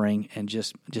 empowering, and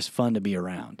just fun to be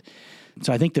around.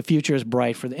 So I think the future is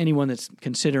bright for anyone that's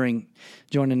considering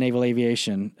joining naval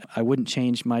aviation. I wouldn't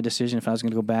change my decision if I was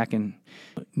going to go back and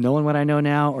knowing what I know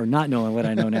now or not knowing what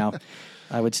I know now.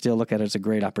 I would still look at it as a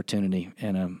great opportunity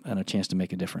and a chance to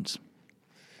make a difference.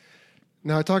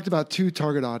 Now, I talked about 2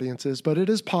 target audiences, but it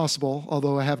is possible,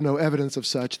 although I have no evidence of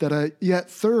such, that a yet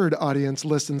third audience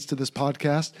listens to this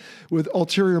podcast with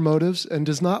ulterior motives and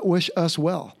does not wish us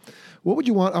well. What would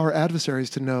you want our adversaries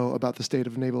to know about the state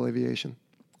of naval aviation?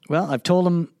 Well, I've told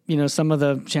them, some of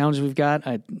the challenges we've got.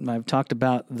 I've talked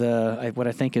about what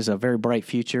I think is a very bright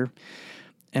future,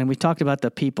 and we talked about the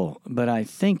people. But I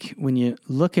think when you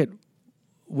look at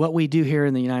what we do here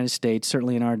in the United States,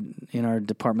 certainly in our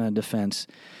Department of Defense,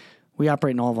 we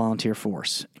operate an all-volunteer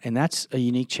force, and that's a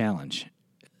unique challenge.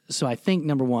 So I think,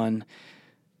 number one,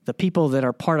 the people that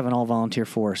are part of an all-volunteer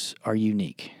force are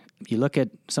unique. You look at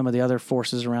some of the other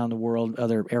forces around the world,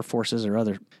 other air forces or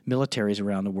other militaries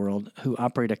around the world who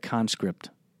operate a conscript.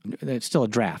 It's still a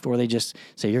draft, or they just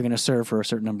say you're going to serve for a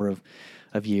certain number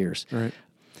of years. Right.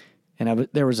 And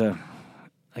there was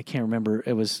I can't remember,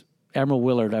 it was Admiral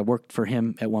Willard. I worked for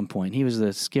him at one point. He was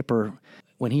the skipper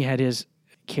when he had his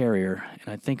carrier,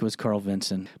 and I think it was Carl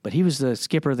Vinson. But he was the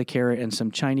skipper of the carrier, and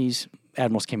some Chinese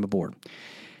admirals came aboard.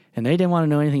 And they didn't want to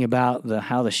know anything about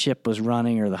how the ship was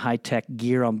running or the high-tech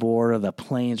gear on board or the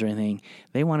planes or anything.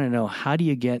 They wanted to know, how do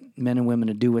you get men and women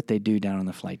to do what they do down on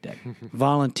the flight deck?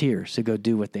 Volunteers to go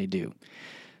do what they do.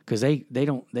 Because they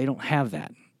don't have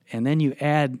that. And then you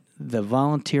add the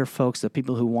volunteer folks, the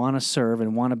people who want to serve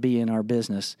and want to be in our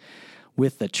business,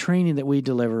 with the training that we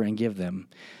deliver and give them.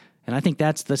 And I think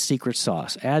that's the secret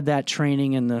sauce. Add that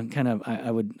training and the kind of,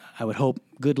 I would hope,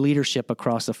 good leadership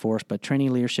across the force, but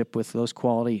training leadership with those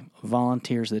quality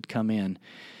volunteers that come in.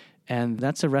 And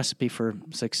that's a recipe for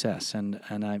success. And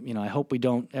I hope we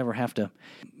don't ever have to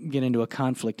get into a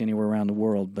conflict anywhere around the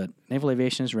world, but Naval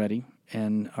Aviation is ready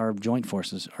and our joint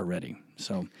forces are ready.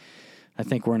 So I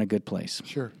think we're in a good place.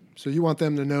 Sure. So you want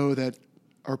them to know that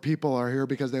our people are here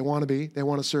because they want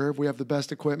to serve. We have the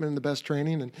best equipment and the best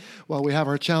training. And while we have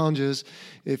our challenges,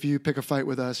 if you pick a fight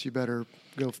with us, you better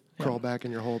go crawl back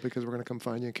in your hole because we're going to come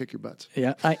find you and kick your butts.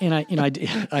 Yeah.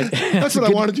 That's what I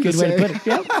wanted you to say. Good way to put it.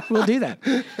 Yeah, we'll do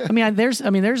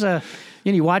that.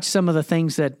 You watch some of the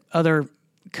things that other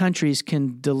countries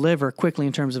can deliver quickly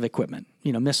in terms of equipment,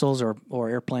 missiles or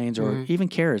airplanes or even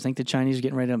carriers. I think the Chinese are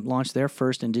getting ready to launch their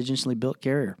first indigenously built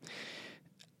carrier.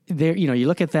 There, you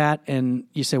look at that and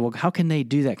you say, well, how can they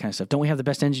do that kind of stuff? Don't we have the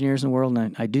best engineers in the world?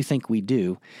 And I do think we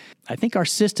do. I think our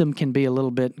system can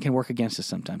work against us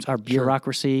sometimes. Our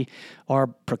bureaucracy, our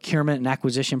procurement and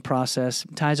acquisition process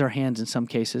ties our hands in some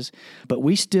cases, but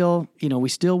we still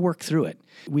work through it.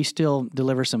 We still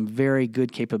deliver some very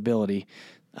good capability.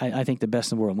 I think the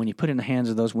best in the world. When you put it in the hands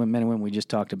of those men and women we just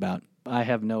talked about, I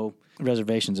have no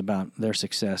reservations about their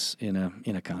success in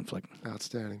a conflict.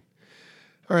 Outstanding.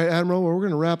 All right, Admiral, well, we're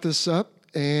going to wrap this up,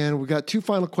 and we've got two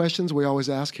final questions we always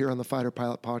ask here on the Fighter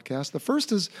Pilot Podcast. The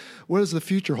first is, what does the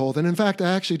future hold? And in fact,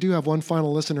 I actually do have one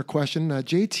final listener question.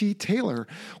 JT Taylor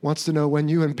wants to know when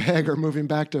you and Peg are moving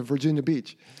back to Virginia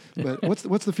Beach. But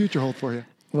what's the future hold for you?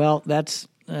 Well, that's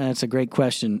a great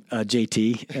question,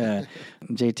 JT.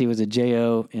 JT was a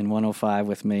JO in 105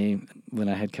 with me when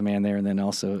I had command there, and then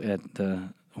also at the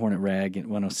Hornet Rag at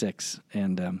 106.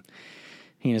 And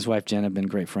he and his wife Jen have been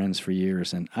great friends for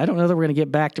years, and I don't know that we're going to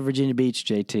get back to Virginia Beach,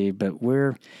 JT, but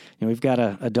we've got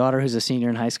a daughter who's a senior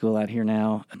in high school out here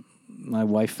now. My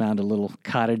wife found a little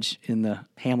cottage in the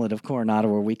hamlet of Coronado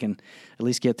where we can at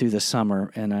least get through the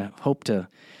summer, and I hope to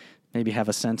maybe have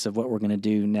a sense of what we're going to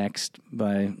do next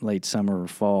by late summer or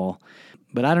fall.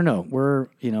 But I don't know.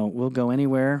 We'll go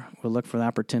anywhere. We'll look for the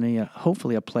opportunity,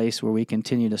 hopefully a place where we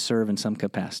continue to serve in some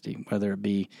capacity, whether it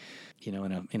be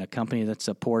in a company that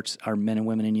supports our men and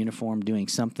women in uniform doing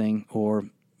something, or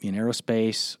in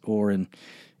aerospace, or in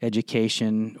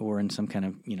education, or in some kind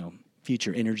of,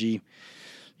 future energy,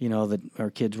 that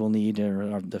our kids will need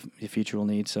or the future will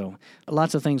need. So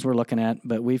lots of things we're looking at,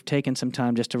 but we've taken some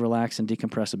time just to relax and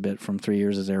decompress a bit from 3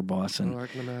 years as air boss, and I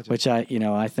can imagine. which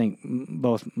I think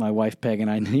both my wife Peg and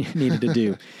I needed to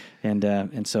do.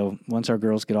 And so once our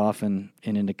girls get off and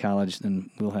into college,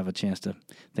 then we'll have a chance to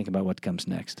think about what comes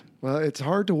next. Well, it's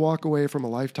hard to walk away from a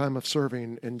lifetime of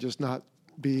serving and just not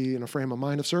be in a frame of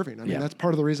mind of serving. I mean, that's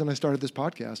part of the reason I started this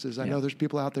podcast is I know there's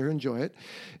people out there who enjoy it.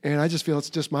 And I just feel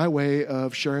it's just my way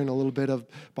of sharing a little bit of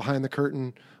behind the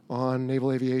curtain on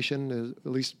naval aviation,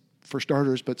 at least for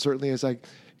starters, but certainly as I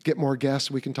get more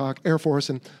guests, we can talk Air Force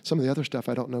and some of the other stuff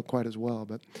I don't know quite as well.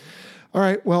 But all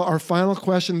right, well, our final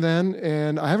question then,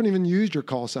 and I haven't even used your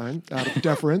call sign out of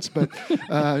deference, but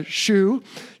Shoe,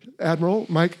 Admiral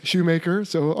Mike Shoemaker.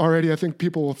 So already I think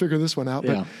people will figure this one out.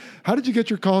 But how did you get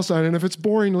your call sign? And if it's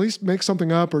boring, at least make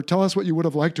something up or tell us what you would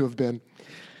have liked to have been.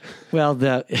 Well,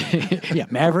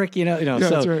 Maverick, Yeah, so,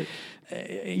 that's right.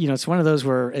 It's one of those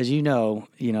where, as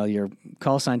your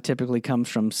call sign typically comes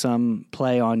from some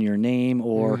play on your name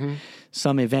or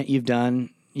some event you've done,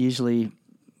 usually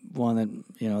one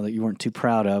that, that you weren't too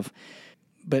proud of.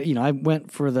 But, I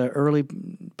went for the early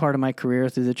part of my career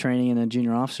through the training and the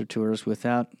junior officer tours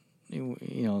without,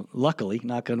 luckily,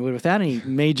 knock on wood, without any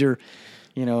major,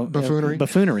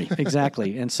 buffoonery.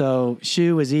 Exactly. And so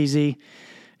Shoe was easy.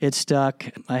 It stuck.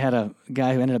 I had a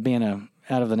guy who ended up being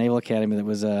out of the Naval Academy that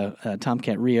was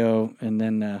Tomcat Rio, and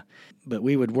then but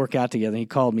we would work out together. He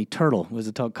called me Turtle,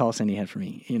 was the call sign he had for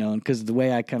me, because the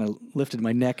way I kind of lifted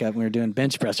my neck up when we were doing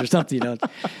bench press or something,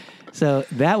 So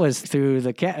that was through the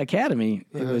academy.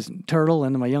 It was Turtle,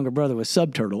 and my younger brother was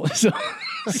Subturtle.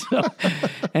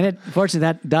 And fortunately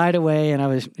that died away, and I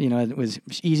was, it was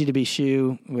easy to be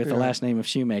Shoe with the last name of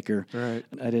Shoemaker. Right.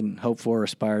 I didn't hope for or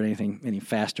aspire to anything any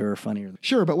faster or funnier.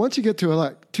 Sure, but once you get to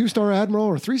a 2-star Admiral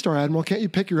or 3-star Admiral, can't you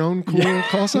pick your own cool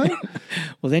call sign?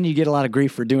 Well, then you get a lot of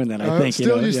grief for doing that, I think.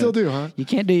 You still do, huh? You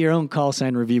can't do your own call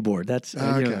sign review board. That's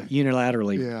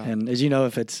unilaterally. Yeah. And as you know,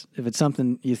 if it's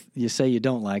something you say you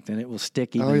don't like, then it will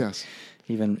stick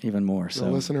even more. The So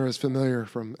listener is familiar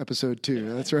from episode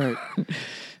 2. That's right.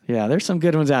 yeah, there's some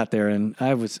good ones out there, and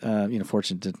I was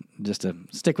fortunate to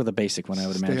stick with the basic one. I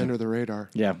would imagine. Stay under the radar.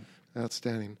 Yeah.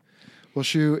 Outstanding. Well,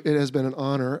 Shu, it has been an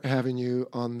honor having you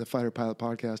on the Fighter Pilot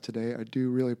Podcast today. I do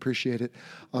really appreciate it.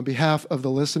 On behalf of the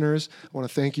listeners, I want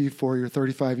to thank you for your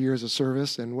 35 years of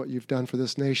service and what you've done for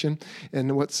this nation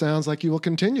and what sounds like you will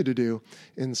continue to do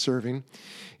in serving.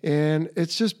 And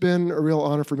it's just been a real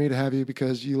honor for me to have you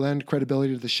because you lend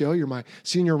credibility to the show. You're my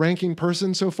senior ranking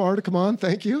person so far to come on.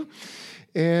 Thank you.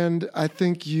 And I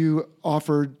think you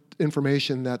offered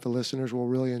information that the listeners will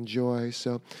really enjoy.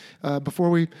 So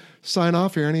before we sign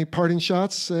off here, any parting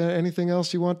shots, anything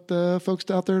else you want the folks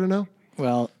out there to know?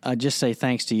 Well, I just say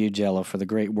thanks to you, Jello, for the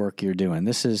great work you're doing.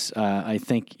 This is, I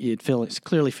think, it's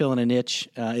clearly filling a niche.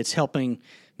 It's helping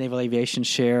Naval Aviation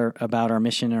share about our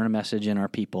mission and our message and our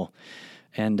people.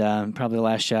 And probably the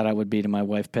last shout-out would be to my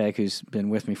wife, Peg, who's been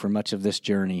with me for much of this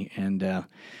journey. And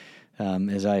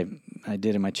as I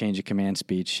did in my change of command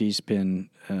speech, she's been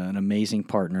an amazing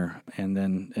partner. And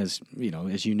then, as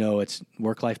you know, it's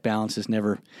work-life balance is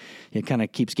never. It kind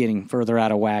of keeps getting further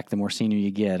out of whack the more senior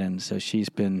you get, and so she's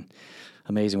been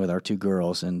amazing with our 2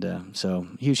 girls. And so,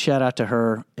 huge shout out to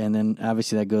her. And then,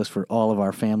 obviously, that goes for all of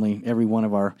our family. Every one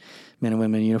of our men and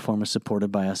women in uniform is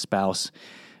supported by a spouse.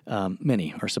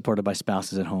 Many are supported by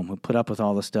spouses at home who put up with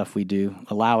all the stuff we do,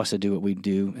 allow us to do what we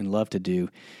do and love to do,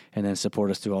 and then support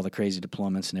us through all the crazy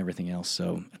deployments and everything else.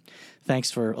 So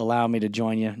thanks for allowing me to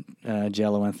join you,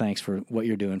 Jello, and thanks for what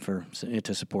you're doing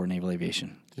to support Naval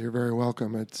Aviation. You're very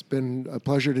welcome. It's been a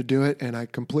pleasure to do it, and I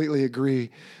completely agree.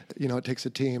 It takes a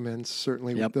team, and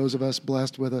certainly those of us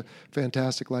blessed with a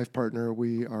fantastic life partner,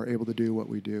 we are able to do what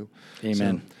we do.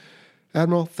 Amen. So,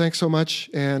 Admiral, thanks so much,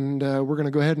 and we're going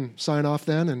to go ahead and sign off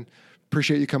then, and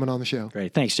appreciate you coming on the show.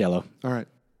 Great. Thanks, Jello. All right.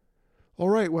 All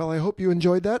right, well, I hope you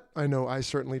enjoyed that. I know I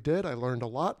certainly did. I learned a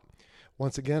lot.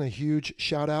 Once again, a huge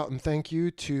shout-out and thank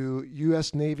you to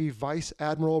U.S. Navy Vice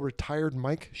Admiral retired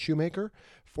Mike Shoemaker,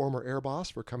 former Air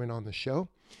Boss, for coming on the show.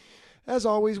 As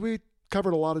always, we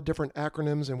covered a lot of different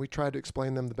acronyms, and we tried to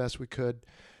explain them the best we could.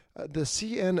 The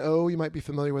CNO, you might be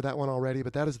familiar with that one already,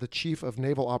 but that is the Chief of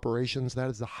Naval Operations. That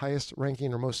is the highest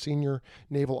ranking or most senior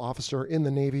naval officer in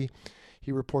the Navy.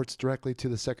 He reports directly to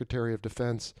the Secretary of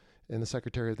Defense and the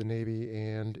Secretary of the Navy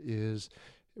and is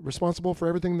responsible for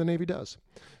everything the Navy does.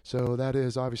 So that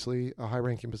is obviously a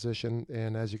high-ranking position,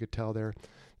 and as you could tell there,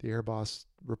 the Air Boss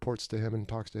reports to him and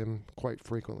talks to him quite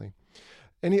frequently.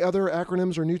 Any other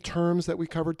acronyms or new terms that we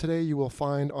covered today, you will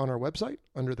find on our website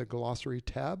under the glossary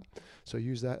tab. So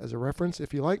use that as a reference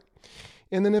if you like.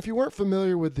 And then if you weren't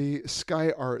familiar with the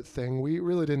Sky Art thing, we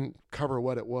really didn't cover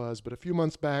what it was, but a few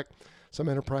months back, some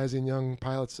enterprising young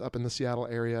pilots up in the Seattle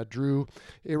area drew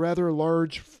a rather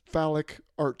large phallic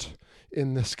art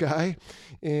in the sky,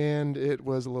 and it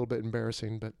was a little bit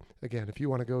embarrassing. But again, if you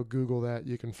want to go Google that,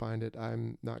 you can find it.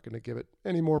 I'm not going to give it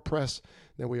any more press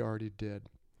than we already did.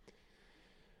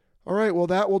 All right, well,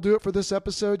 that will do it for this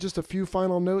episode. Just a few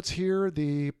final notes here.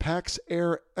 The PAX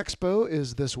Air Expo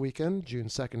is this weekend, June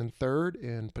 2nd and 3rd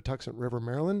in Patuxent River,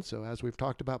 Maryland. So as we've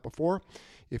talked about before,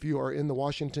 if you are in the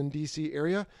Washington, D.C.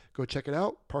 area, go check it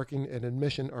out. Parking and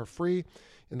admission are free,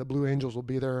 and the Blue Angels will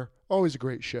be there. Always a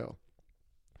great show.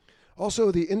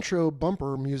 Also, the intro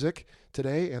bumper music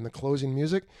today and the closing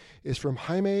music is from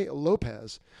Jaime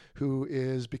Lopez, who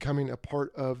is becoming a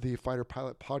part of the Fighter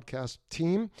Pilot Podcast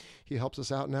team. He helps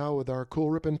us out now with our cool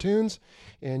ripping tunes,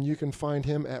 and you can find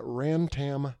him at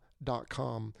rantam.com,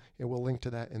 and we'll link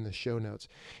to that in the show notes.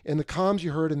 And the comms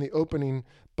you heard in the opening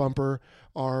bumper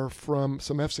are from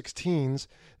some F-16s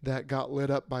that got lit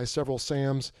up by several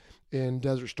SAMs in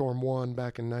Desert Storm 1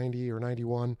 back in 90 or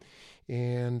 91.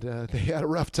 And they had a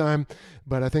rough time,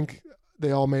 but I think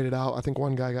they all made it out. I think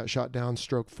one guy got shot down,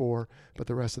 stroke 4, but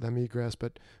the rest of them egressed.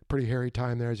 But pretty hairy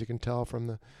time there, as you can tell from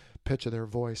the pitch of their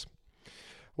voice. I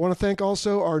want to thank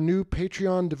also our new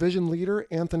Patreon division leader,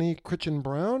 Anthony Critchen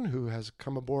Brown, who has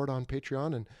come aboard on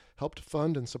Patreon and helped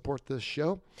fund and support this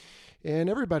show. And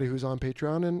everybody who's on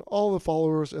Patreon and all the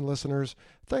followers and listeners,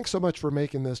 thanks so much for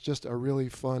making this just a really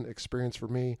fun experience for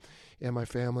me and my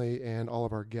family and all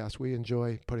of our guests. We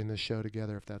enjoy putting this show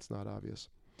together, if that's not obvious.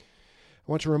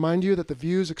 I want to remind you that the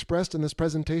views expressed in this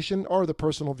presentation are the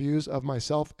personal views of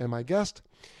myself and my guest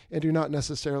and do not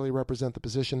necessarily represent the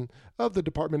position of the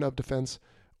Department of Defense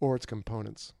or its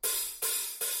components.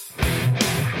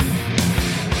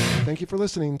 Thank you for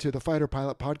listening to the Fighter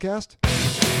Pilot Podcast.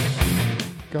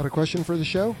 Got a question for the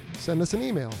show? Send us an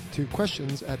email to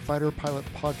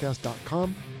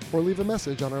questions@fighterpilotpodcast.com or leave a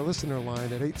message on our listener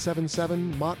line at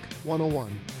 877-MACH-101.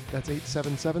 That's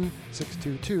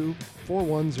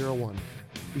 877-622-4101.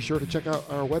 Be sure to check out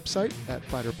our website at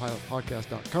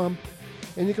fighterpilotpodcast.com,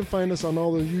 and you can find us on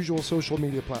all the usual social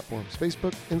media platforms: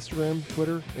 Facebook, Instagram,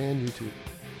 Twitter, and YouTube.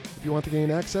 If you want to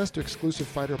gain access to exclusive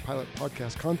Fighter Pilot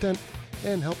Podcast content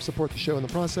and help support the show in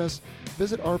the process,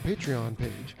 visit our Patreon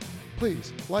page.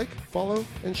 Please like, follow,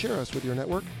 and share us with your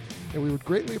network, and we would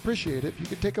greatly appreciate it if you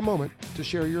could take a moment to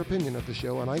share your opinion of the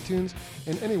show on iTunes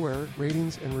and anywhere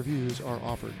ratings and reviews are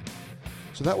offered.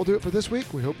 So that will do it for this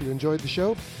week. We hope you enjoyed the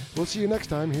show. We'll see you next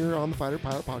time here on the Fighter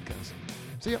Pilot Podcast.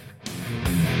 See ya.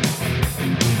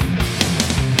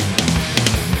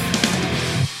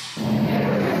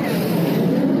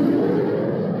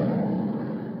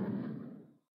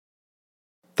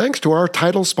 Thanks to our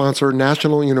title sponsor,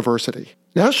 National University.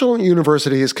 National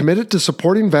University is committed to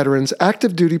supporting veterans,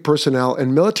 active duty personnel,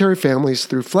 and military families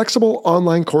through flexible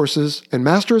online courses and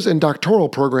master's and doctoral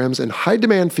programs in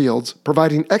high-demand fields,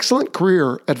 providing excellent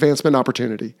career advancement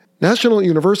opportunity. National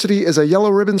University is a yellow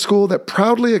ribbon school that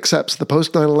proudly accepts the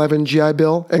post-9/11 GI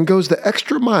Bill and goes the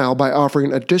extra mile by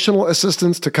offering additional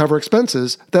assistance to cover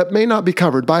expenses that may not be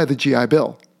covered by the GI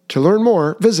Bill. To learn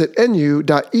more, visit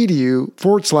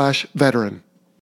nu.edu/veteran.